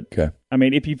Penning, but okay. I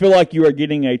mean, if you feel like you are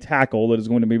getting a tackle that is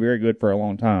going to be very good for a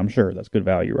long time, sure, that's good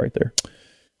value right there.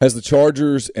 Has the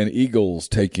Chargers and Eagles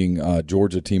taking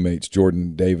Georgia teammates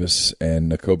Jordan Davis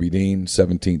and Nakobe Dean,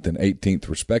 17th and 18th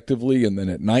respectively, and then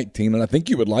at 19, and I think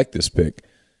you would like this pick,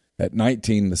 at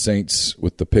 19, the Saints,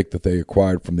 with the pick that they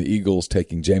acquired from the Eagles,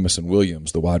 taking Jamison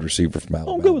Williams, the wide receiver from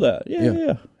Alabama. Oh, I'm good with that.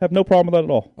 Yeah. Have no problem with that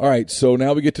at all. All right, so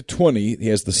now we get to 20. He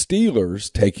has the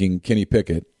Steelers taking Kenny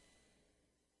Pickett.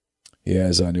 He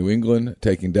has New England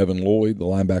taking Devin Lloyd, the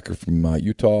linebacker from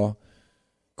Utah.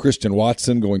 Christian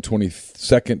Watson going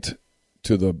 22nd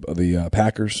to the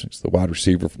Packers. He's the wide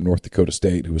receiver from North Dakota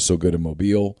State who was so good in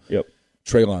Mobile. Yep.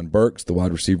 Treylon Burks, the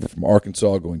wide receiver from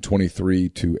Arkansas, going 23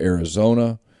 to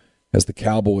Arizona. Has the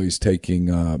Cowboys taking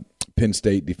Penn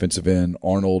State defensive end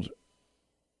Arnold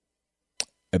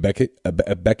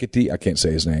Ebekete. I can't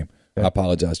say his name. Okay. I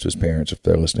apologize to his parents if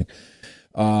they're listening.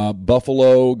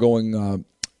 Buffalo going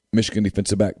Michigan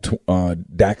defensive back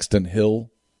Daxton Hill,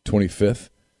 25th.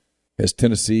 Has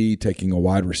Tennessee taking a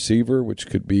wide receiver, which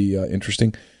could be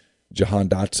interesting. Jahan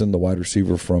Dotson, the wide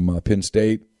receiver from Penn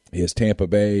State. He has Tampa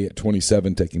Bay at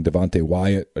 27, taking Devontae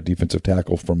Wyatt, a defensive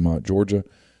tackle from Georgia.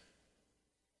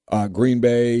 Green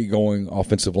Bay going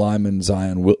offensive lineman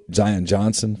Zion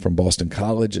Johnson from Boston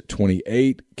College at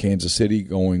 28. Kansas City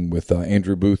going with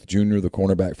Andrew Booth Jr., the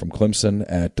cornerback from Clemson,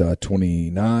 at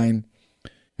 29.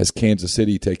 Has Kansas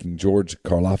City taking George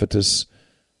Karlaftis,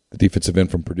 the defensive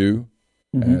end from Purdue,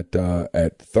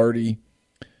 at 30.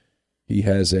 He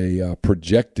has a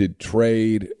projected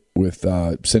trade with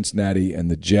Cincinnati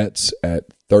and the Jets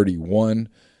at 31,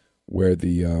 where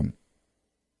the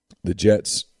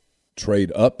Jets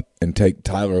trade up and take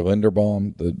Tyler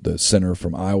Linderbaum, the center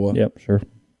from Iowa. Yep, sure.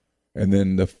 And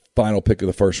then the final pick of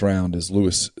the first round is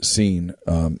Lewis Seen,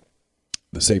 the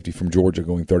safety from Georgia,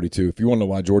 going 32. If you want to know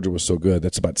why Georgia was so good,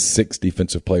 that's about 6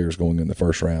 defensive players going in the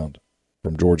first round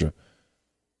from Georgia.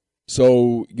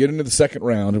 So get into the second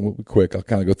round, and we'll be quick. I'll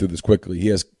kind of go through this quickly. He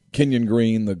has Kenyon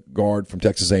Green, the guard from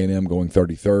Texas A&M, going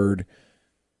 33rd.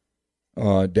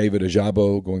 David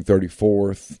Ajabo going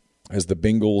 34th. Has the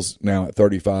Bengals now at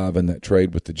 35 in that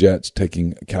trade with the Jets,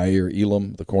 taking Khair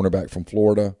Elam, the cornerback from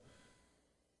Florida.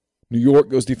 New York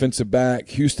goes defensive back.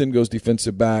 Houston goes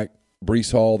defensive back.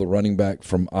 Breece Hall, the running back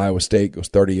from Iowa State, goes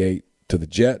 38 to the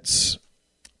Jets.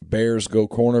 Bears go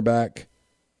cornerback.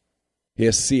 He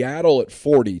has Seattle at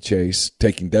 40, Chase,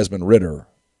 taking Desmond Ridder,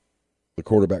 the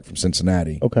quarterback from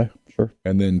Cincinnati. Okay, sure.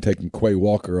 And then taking Quay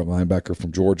Walker, a linebacker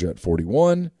from Georgia, at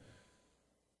 41.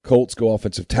 Colts go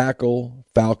offensive tackle.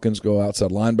 Falcons go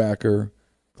outside linebacker.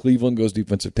 Cleveland goes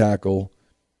defensive tackle.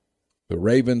 The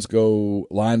Ravens go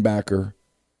linebacker.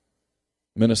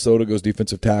 Minnesota goes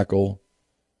defensive tackle.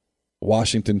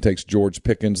 Washington takes George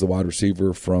Pickens, the wide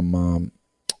receiver from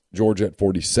Georgia, at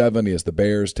 47. He has the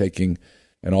Bears taking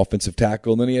an offensive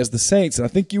tackle, and then he has the Saints. And I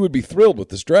think you would be thrilled with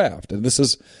this draft. And this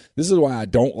is why I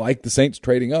don't like the Saints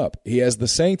trading up. He has the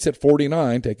Saints at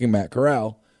 49, taking Matt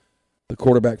Corral, the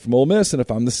quarterback from Ole Miss. And if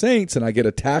I'm the Saints and I get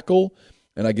a tackle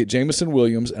and I get Jameson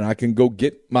Williams and I can go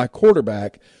get my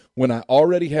quarterback when I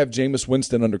already have Jameis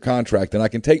Winston under contract, and I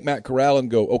can take Matt Corral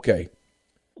and go, okay.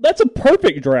 That's a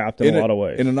perfect draft in a lot of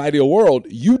ways. In an ideal world,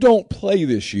 you don't play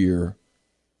this year,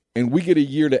 and we get a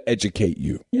year to educate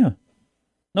you. Yeah.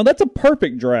 No, that's a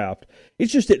perfect draft.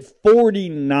 It's just at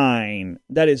 49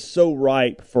 that is so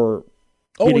ripe for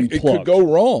getting plucked. It could go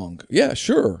wrong. Yeah,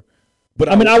 sure. But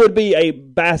I would be a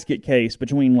basket case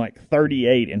between like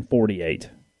 38 and 48.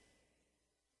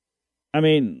 I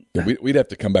mean, yeah, we'd have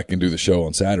to come back and do the show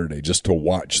on Saturday just to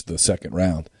watch the second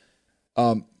round.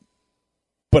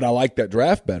 But I like that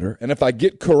draft better. And if I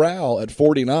get Corral at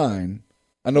 49,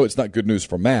 I know it's not good news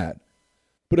for Matt,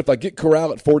 but if I get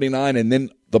Corral at 49 and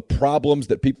then the problems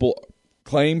that people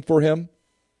claim for him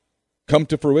come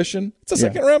to fruition, it's a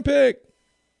second-round pick.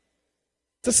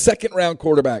 It's a second-round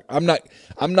quarterback. I'm not.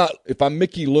 If I'm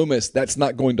Mickey Loomis, that's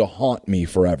not going to haunt me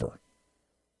forever.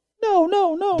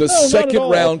 No. The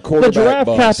second-round quarterback The draft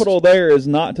bust, capital there is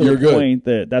not to the point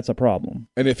that that's a problem.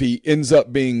 And if he ends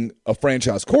up being a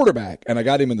franchise quarterback and I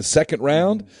got him in the second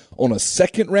round on a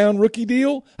second-round rookie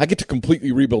deal, I get to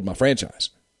completely rebuild my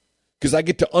franchise because I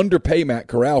get to underpay Matt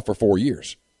Corral for 4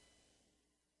 years.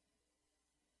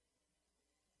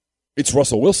 It's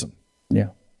Russell Wilson. Yeah.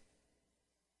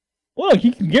 Well,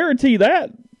 you can guarantee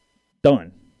that.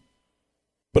 Done.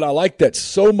 But I like that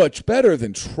so much better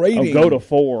than trading. Go to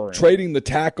 4. Trading the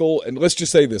tackle, and let's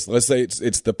just say this. Let's say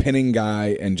it's the Penning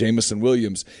guy and Jameson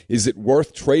Williams. Is it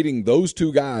worth trading those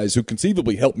two guys who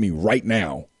conceivably help me right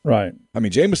now? Right. I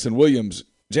mean,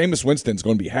 Jameis Winston's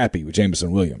going to be happy with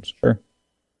Jameson Williams. Sure.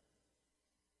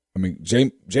 I mean,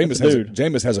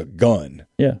 Jameis has a gun.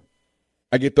 Yeah.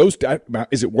 I get those.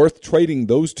 Is it worth trading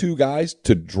those two guys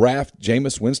to draft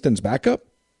Jameis Winston's backup?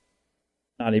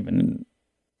 Not even.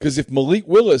 Because if Malik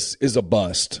Willis is a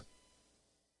bust,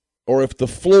 or if the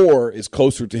floor is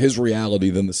closer to his reality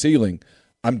than the ceiling,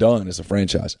 I'm done as a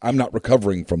franchise. I'm not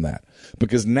recovering from that.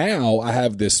 Because now I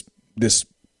have this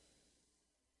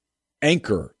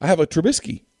anchor. I have a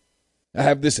Trubisky. I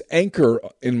have this anchor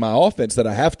in my offense that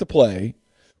I have to play.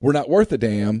 We're not worth a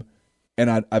damn,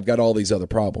 and I've got all these other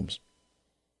problems.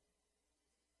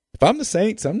 If I'm the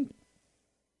Saints, and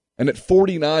at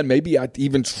 49, maybe I'd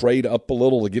even trade up a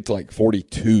little to get to like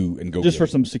 42 and go just for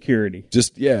some security.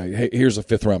 Hey, here's a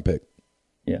 5th-round pick.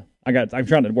 Yeah, I'm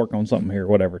trying to work on something here.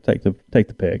 Whatever, take the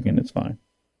pick, and it's fine.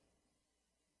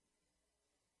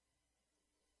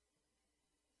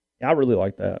 Yeah, I really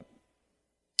like that.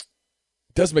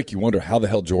 It does make you wonder how the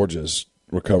hell Georgia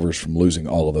recovers from losing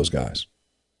all of those guys.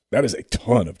 That is a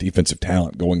ton of defensive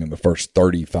talent going in the first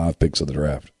 35 picks of the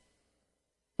draft.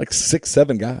 Like 6,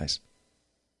 7 guys.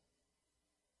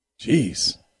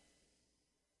 Jeez.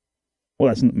 Well,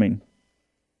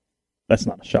 that's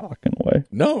not a shock in a way.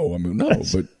 No,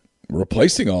 but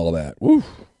replacing all of that, woo.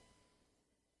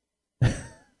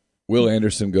 Will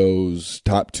Anderson goes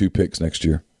top 2 picks next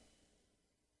year.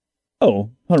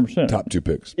 Oh, 100%. Top 2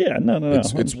 picks. Yeah, no.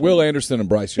 It's Will Anderson and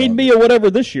Bryce Young. He'd be a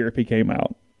whatever this year if he came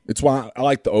out. It's why I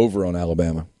like the over on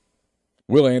Alabama.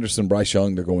 Will Anderson, Bryce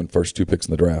Young, they're going first 2 picks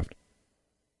in the draft.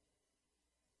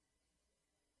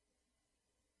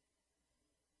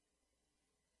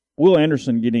 Will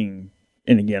Anderson getting,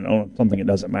 and again, on something that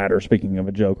doesn't matter, speaking of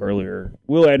a joke earlier,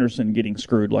 Will Anderson getting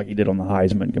screwed like he did on the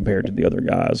Heisman compared to the other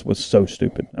guys was so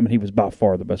stupid. I mean, he was by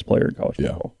far the best player in college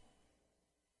football.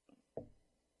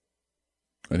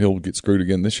 And he'll get screwed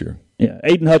again this year. Yeah,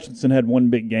 Aiden Hutchinson had one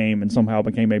big game and somehow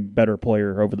became a better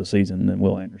player over the season than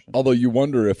Will Anderson. Although you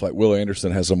wonder if like Will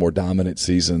Anderson has a more dominant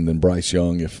season than Bryce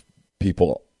Young, if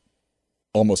people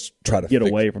almost try to get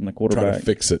away from the quarterback. Try to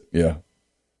fix it, yeah.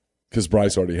 Because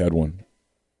Bryce already had one.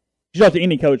 You talked to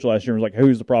any coach last year and was like,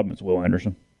 who's the problem? It's Will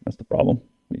Anderson. That's the problem.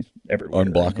 He's everywhere.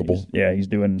 Unblockable. He's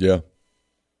doing. Yeah.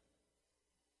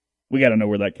 We got to know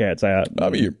where that cat's at. I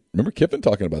mean, you remember Kiffin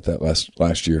talking about that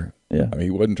last year? Yeah. I mean, he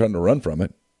wasn't trying to run from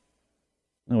it.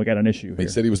 No, we got an issue here. He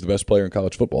said he was the best player in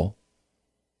college football.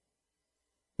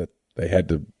 That they had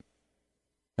to.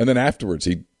 And then afterwards,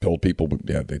 he told people,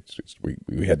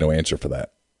 we had no answer for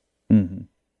that. Mm-hmm.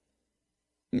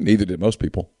 Neither did most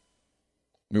people.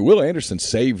 I mean, Will Anderson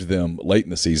saved them late in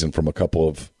the season from a couple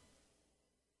of.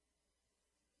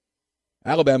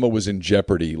 Alabama was in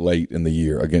jeopardy late in the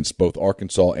year against both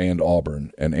Arkansas and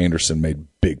Auburn, and Anderson made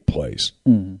big plays.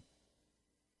 Mm-hmm.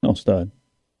 No stud.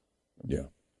 Yeah.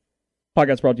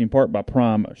 Podcast brought to you in part by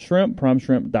Prime Shrimp,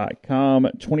 primeshrimp.com.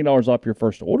 $20 off your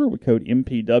first order with code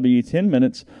MPW. 10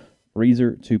 minutes,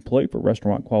 freezer to plate for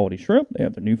restaurant-quality shrimp. They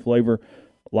have their new flavor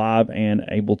live and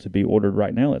able to be ordered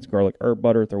right now. That's garlic herb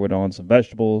butter. Throw it on some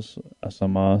vegetables,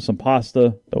 some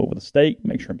pasta, throw it with a steak,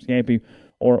 make shrimp scampi,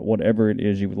 or whatever it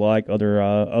is you would like.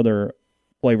 Other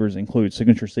flavors include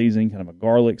signature seasoning, kind of a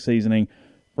garlic seasoning,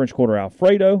 French Quarter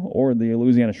Alfredo, or the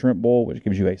Louisiana Shrimp Bowl, which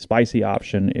gives you a spicy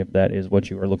option if that is what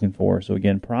you are looking for. So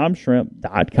again,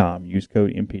 primeshrimp.com. Use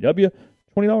code MPW,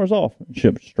 $20 off, and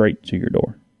shipped straight to your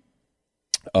door.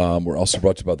 We're also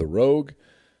brought to you by The Rogue.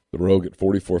 The Rogue at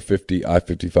 4450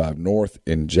 I-55 North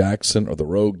in Jackson, or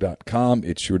therogue.com.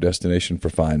 It's your destination for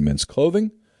fine men's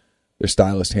clothing. Their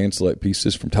stylish hand-select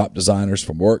pieces from top designers,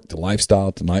 from work to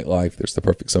lifestyle to nightlife. There's the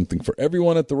perfect something for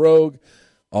everyone at The Rogue.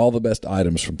 All the best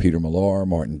items from Peter Millar,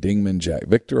 Martin Dingman, Jack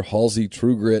Victor, Halsey,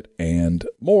 True Grit, and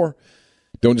more.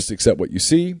 Don't just accept what you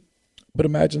see, but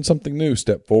imagine something new.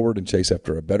 Step forward and chase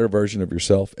after a better version of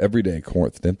yourself. Every day,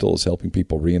 Corinth Dental is helping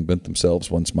people reinvent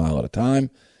themselves one smile at a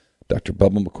time. Dr.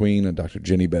 Bubba McQueen and Dr.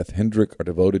 Jenny Beth Hendrick are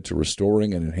devoted to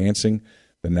restoring and enhancing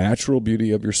the natural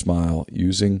beauty of your smile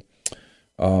using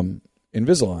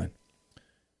Invisalign.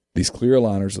 These clear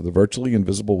aligners are the virtually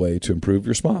invisible way to improve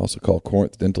your smile. So call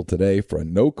Corinth Dental today for a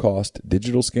no-cost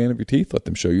digital scan of your teeth. Let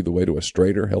them show you the way to a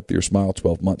straighter, healthier smile.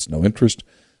 12 months, no interest,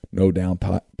 no down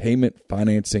payment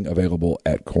financing available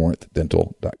at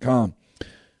corinthdental.com.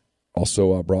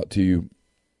 Also brought to you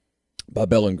by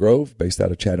Bell & Grove, based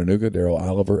out of Chattanooga. Daryl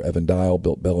Oliver, Evan Dial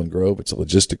built Bell & Grove. It's a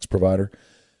logistics provider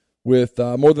with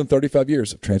more than 35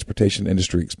 years of transportation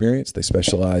industry experience. They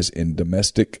specialize in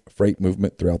domestic freight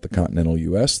movement throughout the continental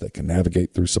U.S. They can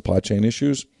navigate through supply chain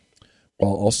issues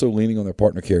while also leaning on their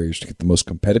partner carriers to get the most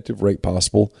competitive rate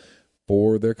possible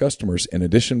for their customers. In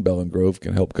addition, Bell & Grove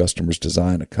can help customers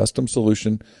design a custom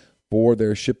solution for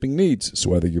their shipping needs. So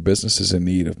whether your business is in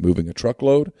need of moving a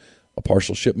truckload, a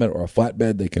partial shipment, or a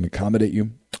flatbed, they can accommodate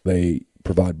you. They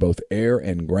provide both air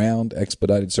and ground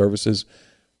expedited services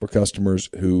for customers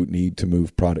who need to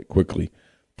move product quickly.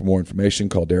 For more information,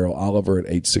 call Daryl Oliver at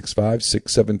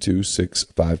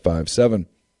 865-672-6557.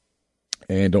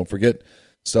 And don't forget,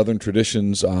 Southern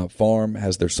Traditions Farm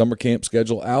has their summer camp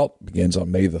schedule out. Begins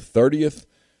on May the 30th.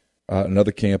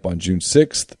 Another camp on June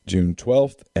 6th, June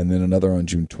 12th, and then another on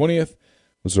June 20th.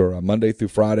 Those are Monday through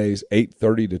Fridays,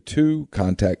 8:30 to 2.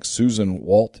 Contact Susan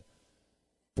Walt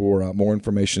for more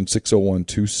information,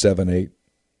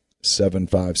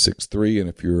 601-278-7563. And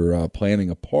if you're planning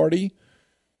a party,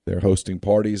 they're hosting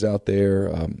parties out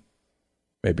there.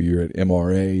 Maybe you're at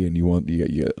MRA and you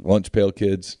get lunch pail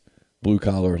kids,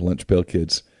 blue-collar lunch pail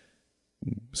kids.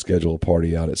 Schedule a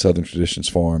party out at Southern Traditions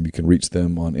Farm. You can reach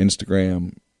them on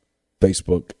Instagram,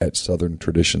 Facebook at Southern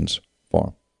Traditions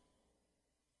Farm.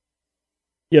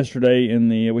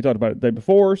 Yesterday we talked about it the day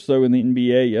before, so in the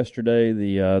NBA yesterday,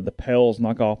 the Pels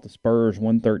knock off the Spurs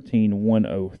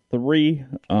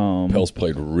 113-103. Pels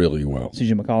played really well.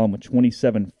 CJ McCollum with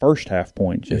 27 first-half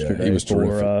points yesterday he was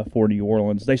for New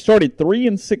Orleans. They started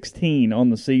 3-16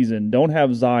 on the season, don't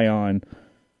have Zion,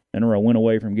 and are a win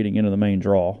away from getting into the main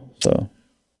draw. So,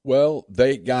 well,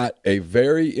 they got a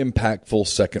very impactful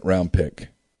second-round pick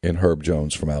in Herb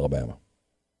Jones from Alabama.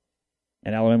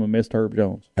 And Alabama missed Herb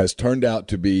Jones. Has turned out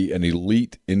to be an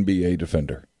elite NBA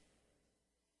defender.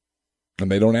 And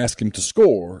they don't ask him to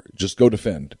score, just go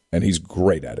defend. And he's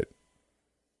great at it.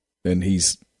 And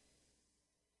his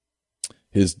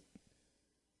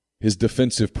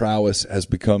defensive prowess has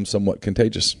become somewhat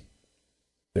contagious.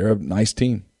 They're a nice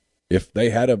team. If they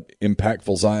had an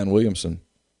impactful Zion Williamson.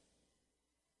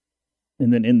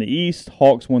 And then in the East,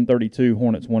 Hawks 132,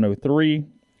 Hornets 103.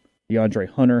 DeAndre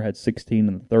Hunter had 16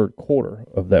 in the third quarter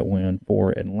of that win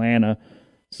for Atlanta.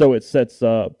 So it sets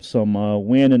up some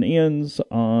win and ends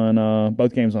on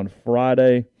both games on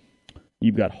Friday.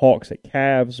 You've got Hawks at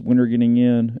Cavs, winner getting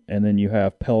in, and then you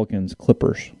have Pelicans,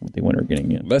 Clippers with the winner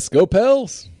getting in. Let's go,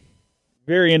 Pels.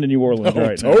 Very into New Orleans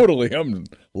right now. Totally. I'm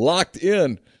locked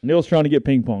in. Neal's trying to get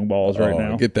ping pong balls right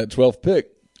now. Get that 12th pick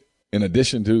in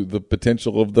addition to the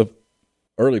potential of the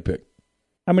early pick.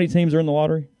 How many teams are in the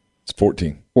lottery? It's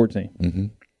 14. 14. Mm-hmm.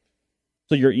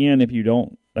 So you're in if you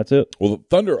don't. That's it? Well, the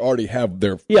Thunder already have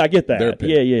their I get that. Their pick.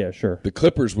 Yeah, sure. The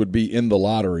Clippers would be in the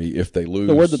lottery if they lose.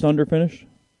 So where'd the Thunder finish?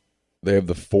 They have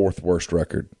the fourth worst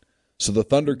record. So the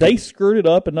Thunder... They screwed it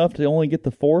up enough to only get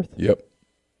the fourth? Yep.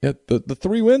 Yeah, the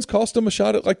 3 wins cost them a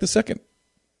shot at like the second.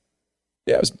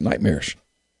 Yeah, it was nightmarish.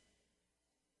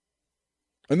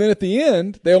 And then at the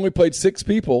end, they only played 6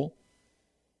 people.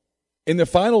 In the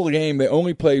final game, they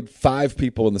only played 5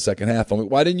 people in the second half.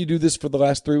 Why didn't you do this for the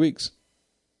last 3 weeks?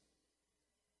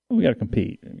 We got to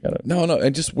compete. No,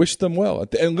 and just wish them well.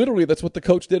 And literally, that's what the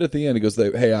coach did at the end. He goes,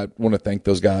 hey, I want to thank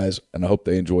those guys, and I hope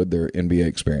they enjoyed their NBA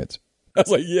experience. I was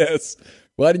like, yes.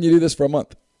 Why didn't you do this for a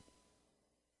month?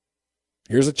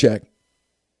 Here's a check.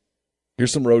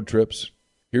 Here's some road trips.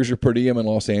 Here's your per diem in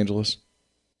Los Angeles.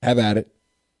 Have at it.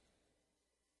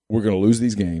 We're going to lose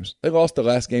these games. They lost the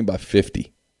last game by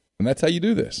 50. And that's how you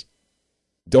do this.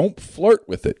 Don't flirt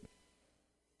with it.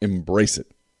 Embrace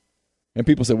it. And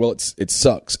people say, well, it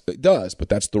sucks. It does, but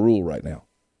that's the rule right now.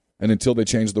 And until they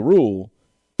change the rule,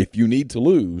 if you need to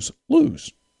lose,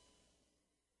 lose.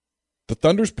 The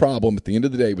Thunder's problem at the end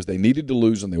of the day was they needed to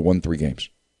lose and they won 3 games.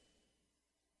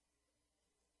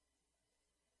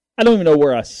 I don't even know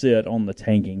where I sit on the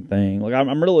tanking thing. Like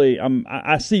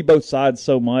I see both sides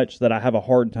so much that I have a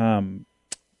hard time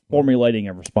formulating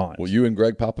a response. Well, you and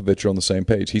Greg Popovich are on the same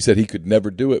page. He said he could never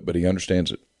do it, but he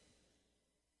understands it.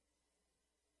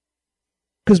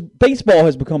 Because baseball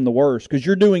has become the worst because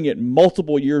you're doing it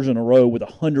multiple years in a row with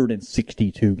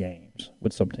 162 games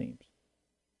with some teams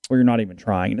where you're not even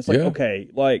trying. And it's like, okay,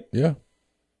 like. Yeah.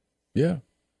 Yeah.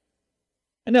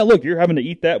 And now, look, you're having to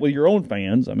eat that with your own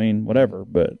fans. I mean, whatever,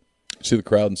 but. See the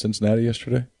crowd in Cincinnati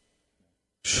yesterday?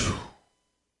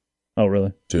 Oh,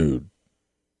 really? Dude.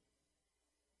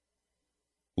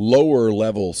 Lower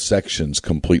level sections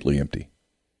completely empty.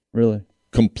 Really?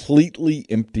 Completely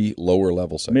empty lower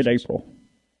level sections. Mid-April.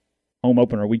 Home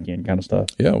opener weekend kind of stuff.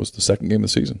 Yeah, it was the second game of the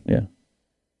season. Yeah.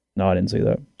 No, I didn't see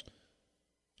that.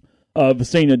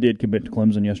 Vicina did commit to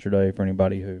Clemson yesterday for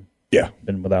anybody who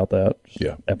been without that.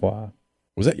 Just FYI.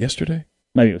 Was that yesterday?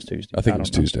 Maybe it was Tuesday. I think it was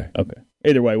Tuesday. Okay.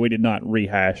 Either way, we did not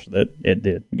rehash that it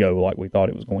did go like we thought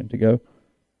it was going to go.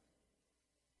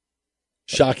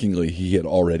 Shockingly, he had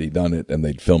already done it and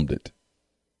they'd filmed it.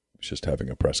 He was just having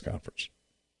a press conference.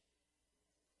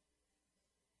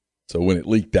 So when it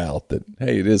leaked out that,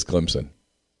 hey, it is Clemson,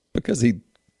 because he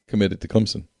committed to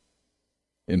Clemson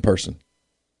in person.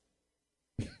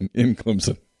 In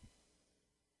Clemson.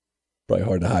 Probably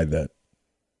hard to hide that.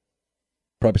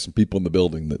 Probably some people in the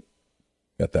building that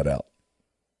got that out.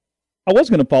 I was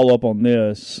going to follow up on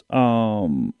this.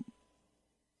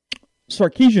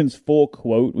 Sarkisian's full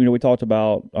quote, we talked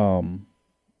about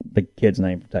the kid's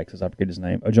name from Texas. I forget his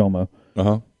name, Ojomo.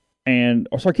 Uh-huh. And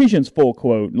Sarkisian's full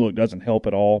quote, look, doesn't help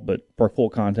at all, but for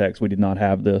full context, we did not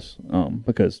have this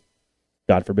because,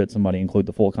 God forbid, somebody include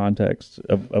the full context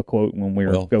of a quote when we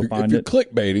go find it. If you're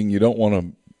clickbaiting, you don't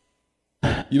want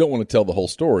to tell the whole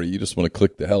story. You just want to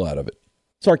click the hell out of it.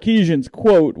 Sarkisian's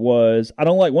quote was, I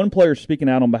don't like one player speaking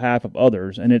out on behalf of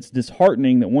others, and it's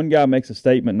disheartening that one guy makes a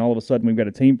statement and all of a sudden we've got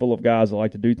a team full of guys that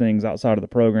like to do things outside of the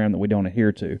program that we don't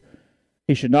adhere to.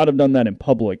 He should not have done that in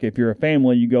public. If you're a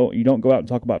family, you don't go out and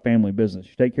talk about family business.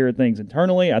 You take care of things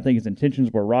internally. I think his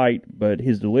intentions were right, but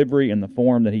his delivery and the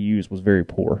form that he used was very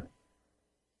poor.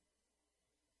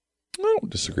 I don't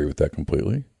disagree with that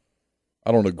completely.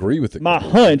 I don't agree with it. My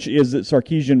hunch is that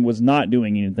Sarkisian was not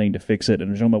doing anything to fix it,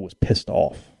 and Ojomo was pissed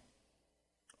off.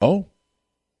 Oh?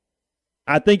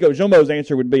 I think Ojomo's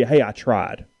answer would be, hey, I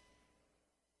tried.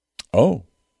 Oh.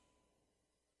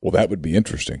 Well, that would be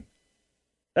interesting.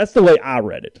 That's the way I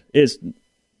read it. Is,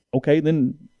 okay,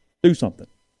 then do something.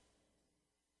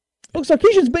 Look,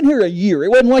 Sarkisian's been here a year. It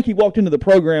wasn't like he walked into the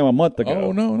program a month ago.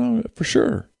 Oh, no, for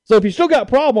sure. So if he's still got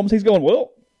problems, he's going,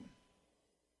 well,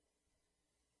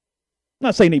 I'm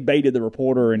not saying he baited the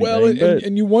reporter or anything. Well,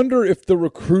 and you wonder if the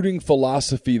recruiting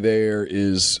philosophy there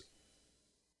is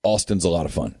Austin's a lot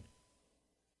of fun.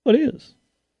 Well, it is.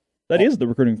 That is the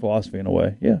recruiting philosophy in a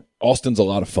way, yeah. Austin's a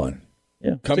lot of fun.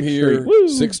 Yeah. Come 6th here, Street. Woo.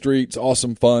 6th Street's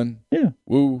awesome fun. Yeah.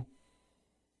 Woo.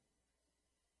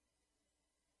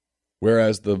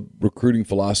 Whereas the recruiting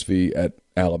philosophy at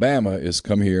Alabama is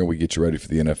come here and we get you ready for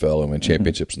the NFL and win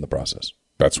championships in the process.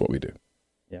 That's what we do.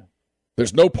 Yeah.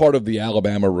 There's no part of the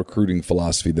Alabama recruiting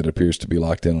philosophy that appears to be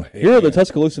locked in. Hey, here are the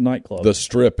Tuscaloosa nightclub. The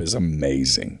Strip is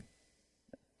amazing.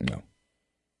 No.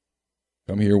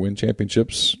 Come here, win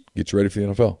championships, get you ready for the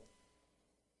NFL.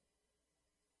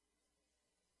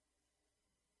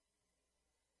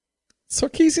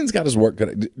 Sarkisian's got his work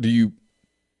good.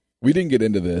 We didn't get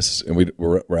into this, and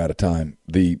we're out of time.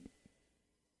 The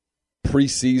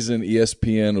preseason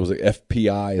ESPN, was it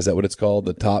FPI? Is that what it's called?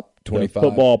 The top 25? The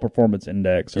Football Performance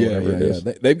Index or whatever it is.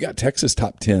 They've got Texas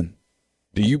top 10.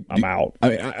 I'm out.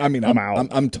 I'm out.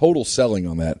 I'm total selling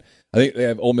on that. I think they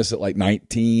have Ole Miss at like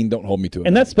 19. Don't hold me to it.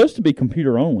 And that's supposed to be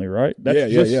computer only, right?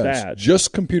 That's just stats.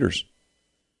 Just computers.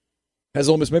 Has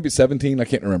Ole Miss maybe 17? I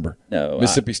can't remember. No.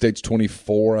 Mississippi State's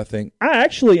 24, I think. I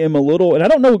actually am a little, and I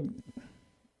don't know,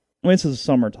 I mean, this is a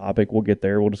summer topic. We'll get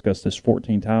there. We'll discuss this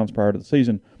 14 times prior to the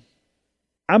season.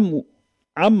 I'm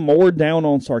more down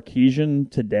on Sarkisian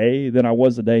today than I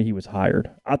was the day he was hired.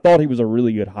 I thought he was a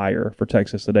really good hire for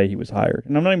Texas the day he was hired.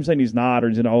 And I'm not even saying he's not or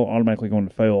he's automatically going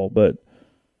to fail, but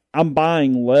I'm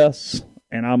buying less,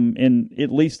 and I'm in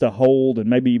at least a hold and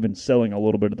maybe even selling a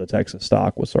little bit of the Texas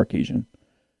stock with Sarkisian.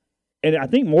 And I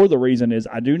think more of the reason is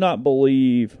I do not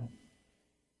believe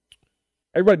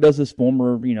everybody does this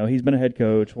former, he's been a head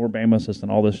coach, former Bama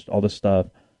assistant, all this stuff.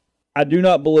 I do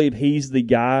not believe he's the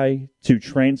guy to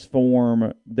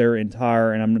transform their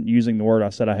entire, and I'm using the word I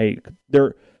said I hate.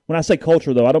 When I say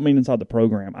culture, though, I don't mean inside the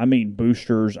program. I mean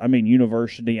boosters. I mean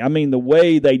university. I mean the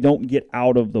way they don't get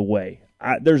out of the way.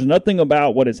 There's nothing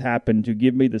about what has happened to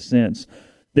give me the sense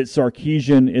that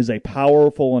Sarkisian is a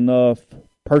powerful enough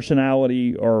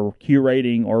personality or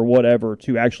curating or whatever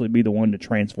to actually be the one to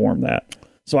transform that.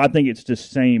 So I think it's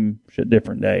just same shit,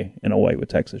 different day in a way with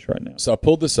Texas right now. So I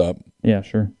pulled this up. Yeah,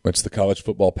 sure. It's the College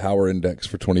Football Power Index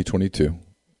for 2022.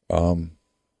 We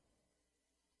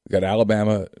got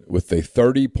Alabama with a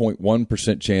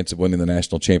 30.1% chance of winning the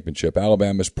national championship.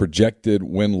 Alabama's projected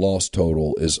win-loss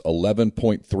total is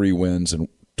 11.3 wins and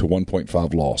to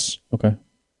 1.5 loss. Okay.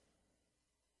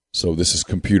 So this is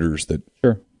computers that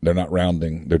they're not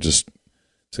rounding. They're just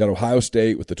 – it's got Ohio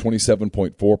State with a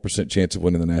 27.4% chance of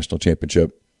winning the national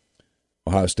championship.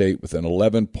 Ohio State with an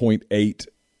 11.8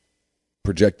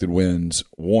 projected wins,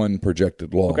 1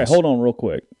 projected loss. Okay, hold on real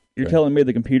quick. You're telling me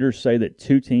the computers say that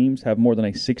 2 teams have more than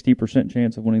a 60%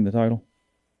 chance of winning the title?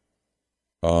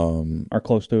 Or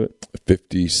close to it?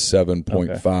 57.5.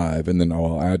 Okay. And then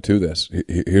I'll add to this.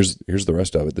 Here's the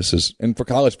rest of it. This is, and for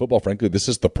college football, frankly, this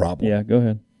is the problem. Yeah, go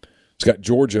ahead. It's got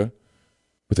Georgia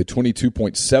with a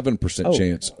 22.7%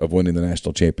 chance of winning the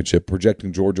national championship,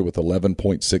 projecting Georgia with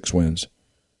 11.6 wins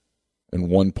and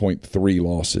 1.3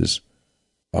 losses.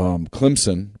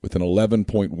 Clemson with an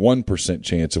 11.1%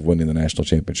 chance of winning the national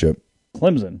championship.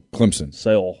 Clemson.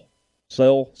 Sell.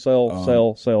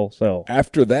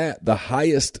 After that, the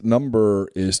highest number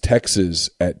is Texas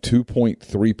at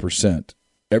 2.3%.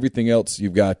 Everything else,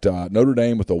 you've got Notre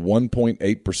Dame with a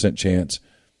 1.8% chance.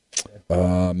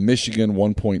 Michigan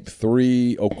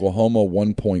 1.3, Oklahoma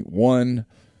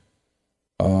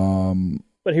 1.1.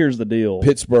 But here's the deal.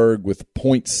 Pittsburgh with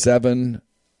 0.7.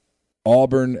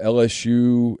 Auburn,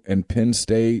 LSU, and Penn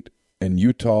State and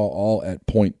Utah all at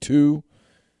 0.2.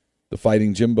 The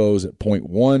Fighting Jimbos at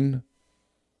 0.1.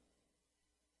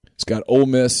 It's got Ole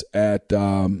Miss at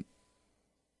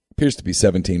appears to be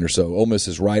 17 or so. Ole Miss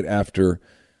is right after.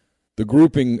 The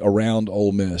grouping around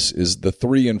Ole Miss is the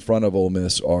 3 in front of Ole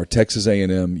Miss are Texas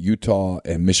A&M, Utah,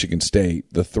 and Michigan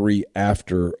State. The 3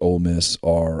 after Ole Miss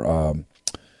are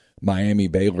Miami,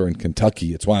 Baylor, and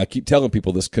Kentucky. It's why I keep telling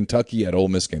people this Kentucky at Ole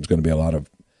Miss game is going to be a lot of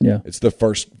it's the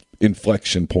first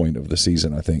inflection point of the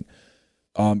season, I think.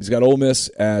 He's got Ole Miss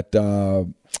at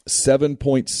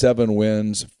 7.7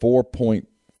 wins,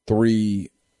 4.3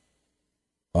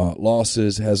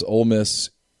 losses, has Ole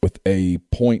Miss with a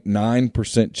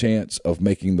 0.9% chance of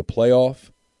making the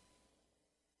playoff,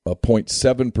 a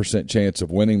 0.7% chance of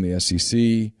winning the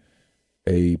SEC,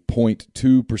 a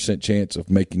 0.2% chance of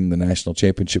making the national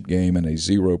championship game, and a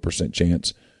 0%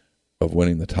 chance of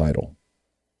winning the title.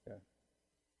 Okay.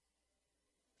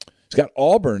 He's got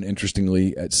Auburn,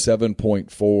 interestingly, at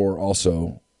 7.4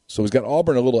 also. So he's got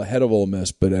Auburn a little ahead of Ole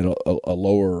Miss, but at a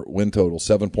lower win total,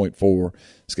 7.4.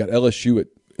 He's got LSU at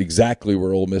exactly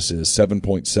where Ole Miss is,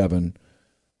 7.7.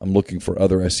 I'm looking for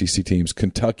other SEC teams.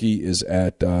 Kentucky is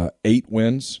at 8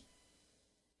 wins,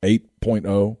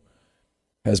 8.0.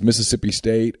 Has Mississippi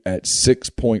State at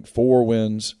 6.4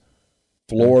 wins,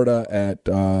 Florida at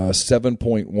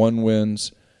 7.1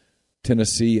 wins,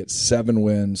 Tennessee at 7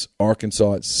 wins,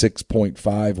 Arkansas at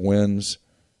 6.5 wins.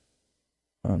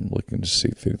 I'm looking to see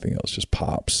if anything else just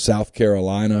pops. South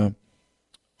Carolina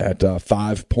at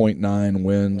 5.9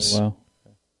 wins. Oh,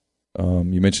 wow.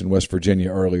 You mentioned West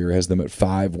Virginia earlier, has them at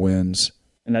 5 wins.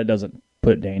 And that doesn't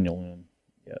put Daniel in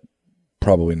yet.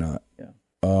 Probably not. Yeah.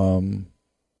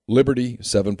 Liberty,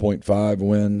 7.5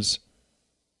 wins.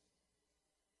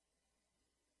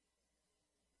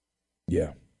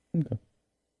 Yeah. Okay.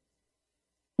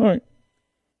 All right.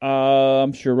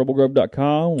 I'm sure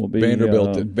RebelGrove.com will be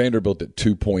Vanderbilt at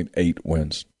 2.8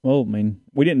 wins. Well, I mean,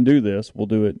 we didn't do this. We'll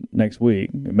do it next week.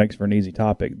 It makes for an easy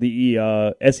topic.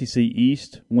 The SEC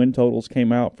East win totals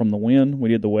came out from the win. We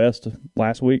did the West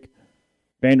last week.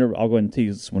 I'll go ahead and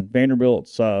tease this one.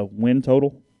 Vanderbilt's win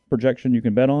total projection you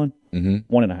can bet on,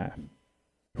 1.5.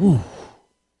 Whew.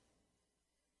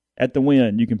 At the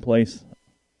win, you can place.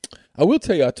 I will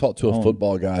tell you, I talked to a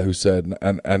football guy who said,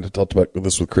 and I talked about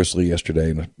this with Chris Lee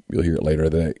yesterday, and you'll hear it later,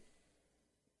 that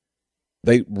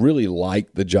they really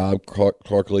like the job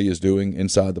Clark Lee is doing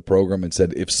inside the program, and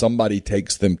said if somebody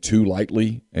takes them too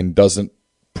lightly and doesn't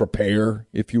prepare,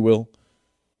 if you will,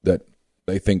 that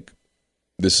they think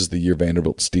this is the year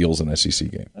Vanderbilt steals an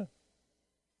SEC game.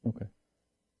 Okay.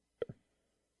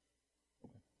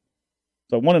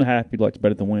 So 1.5, you'd like to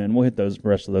bet at the win. We'll hit those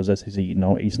rest of those SEC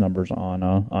East numbers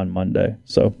on Monday.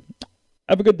 So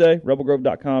have a good day.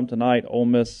 RebelGrove.com tonight. Ole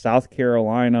Miss, South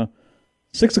Carolina,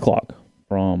 6 o'clock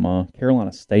from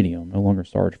Carolina Stadium. No longer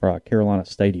Sarge Fry. Carolina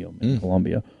Stadium in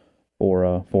Columbia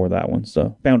for that one.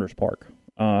 So Founders Park.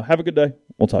 Have a good day.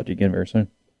 We'll talk to you again very soon.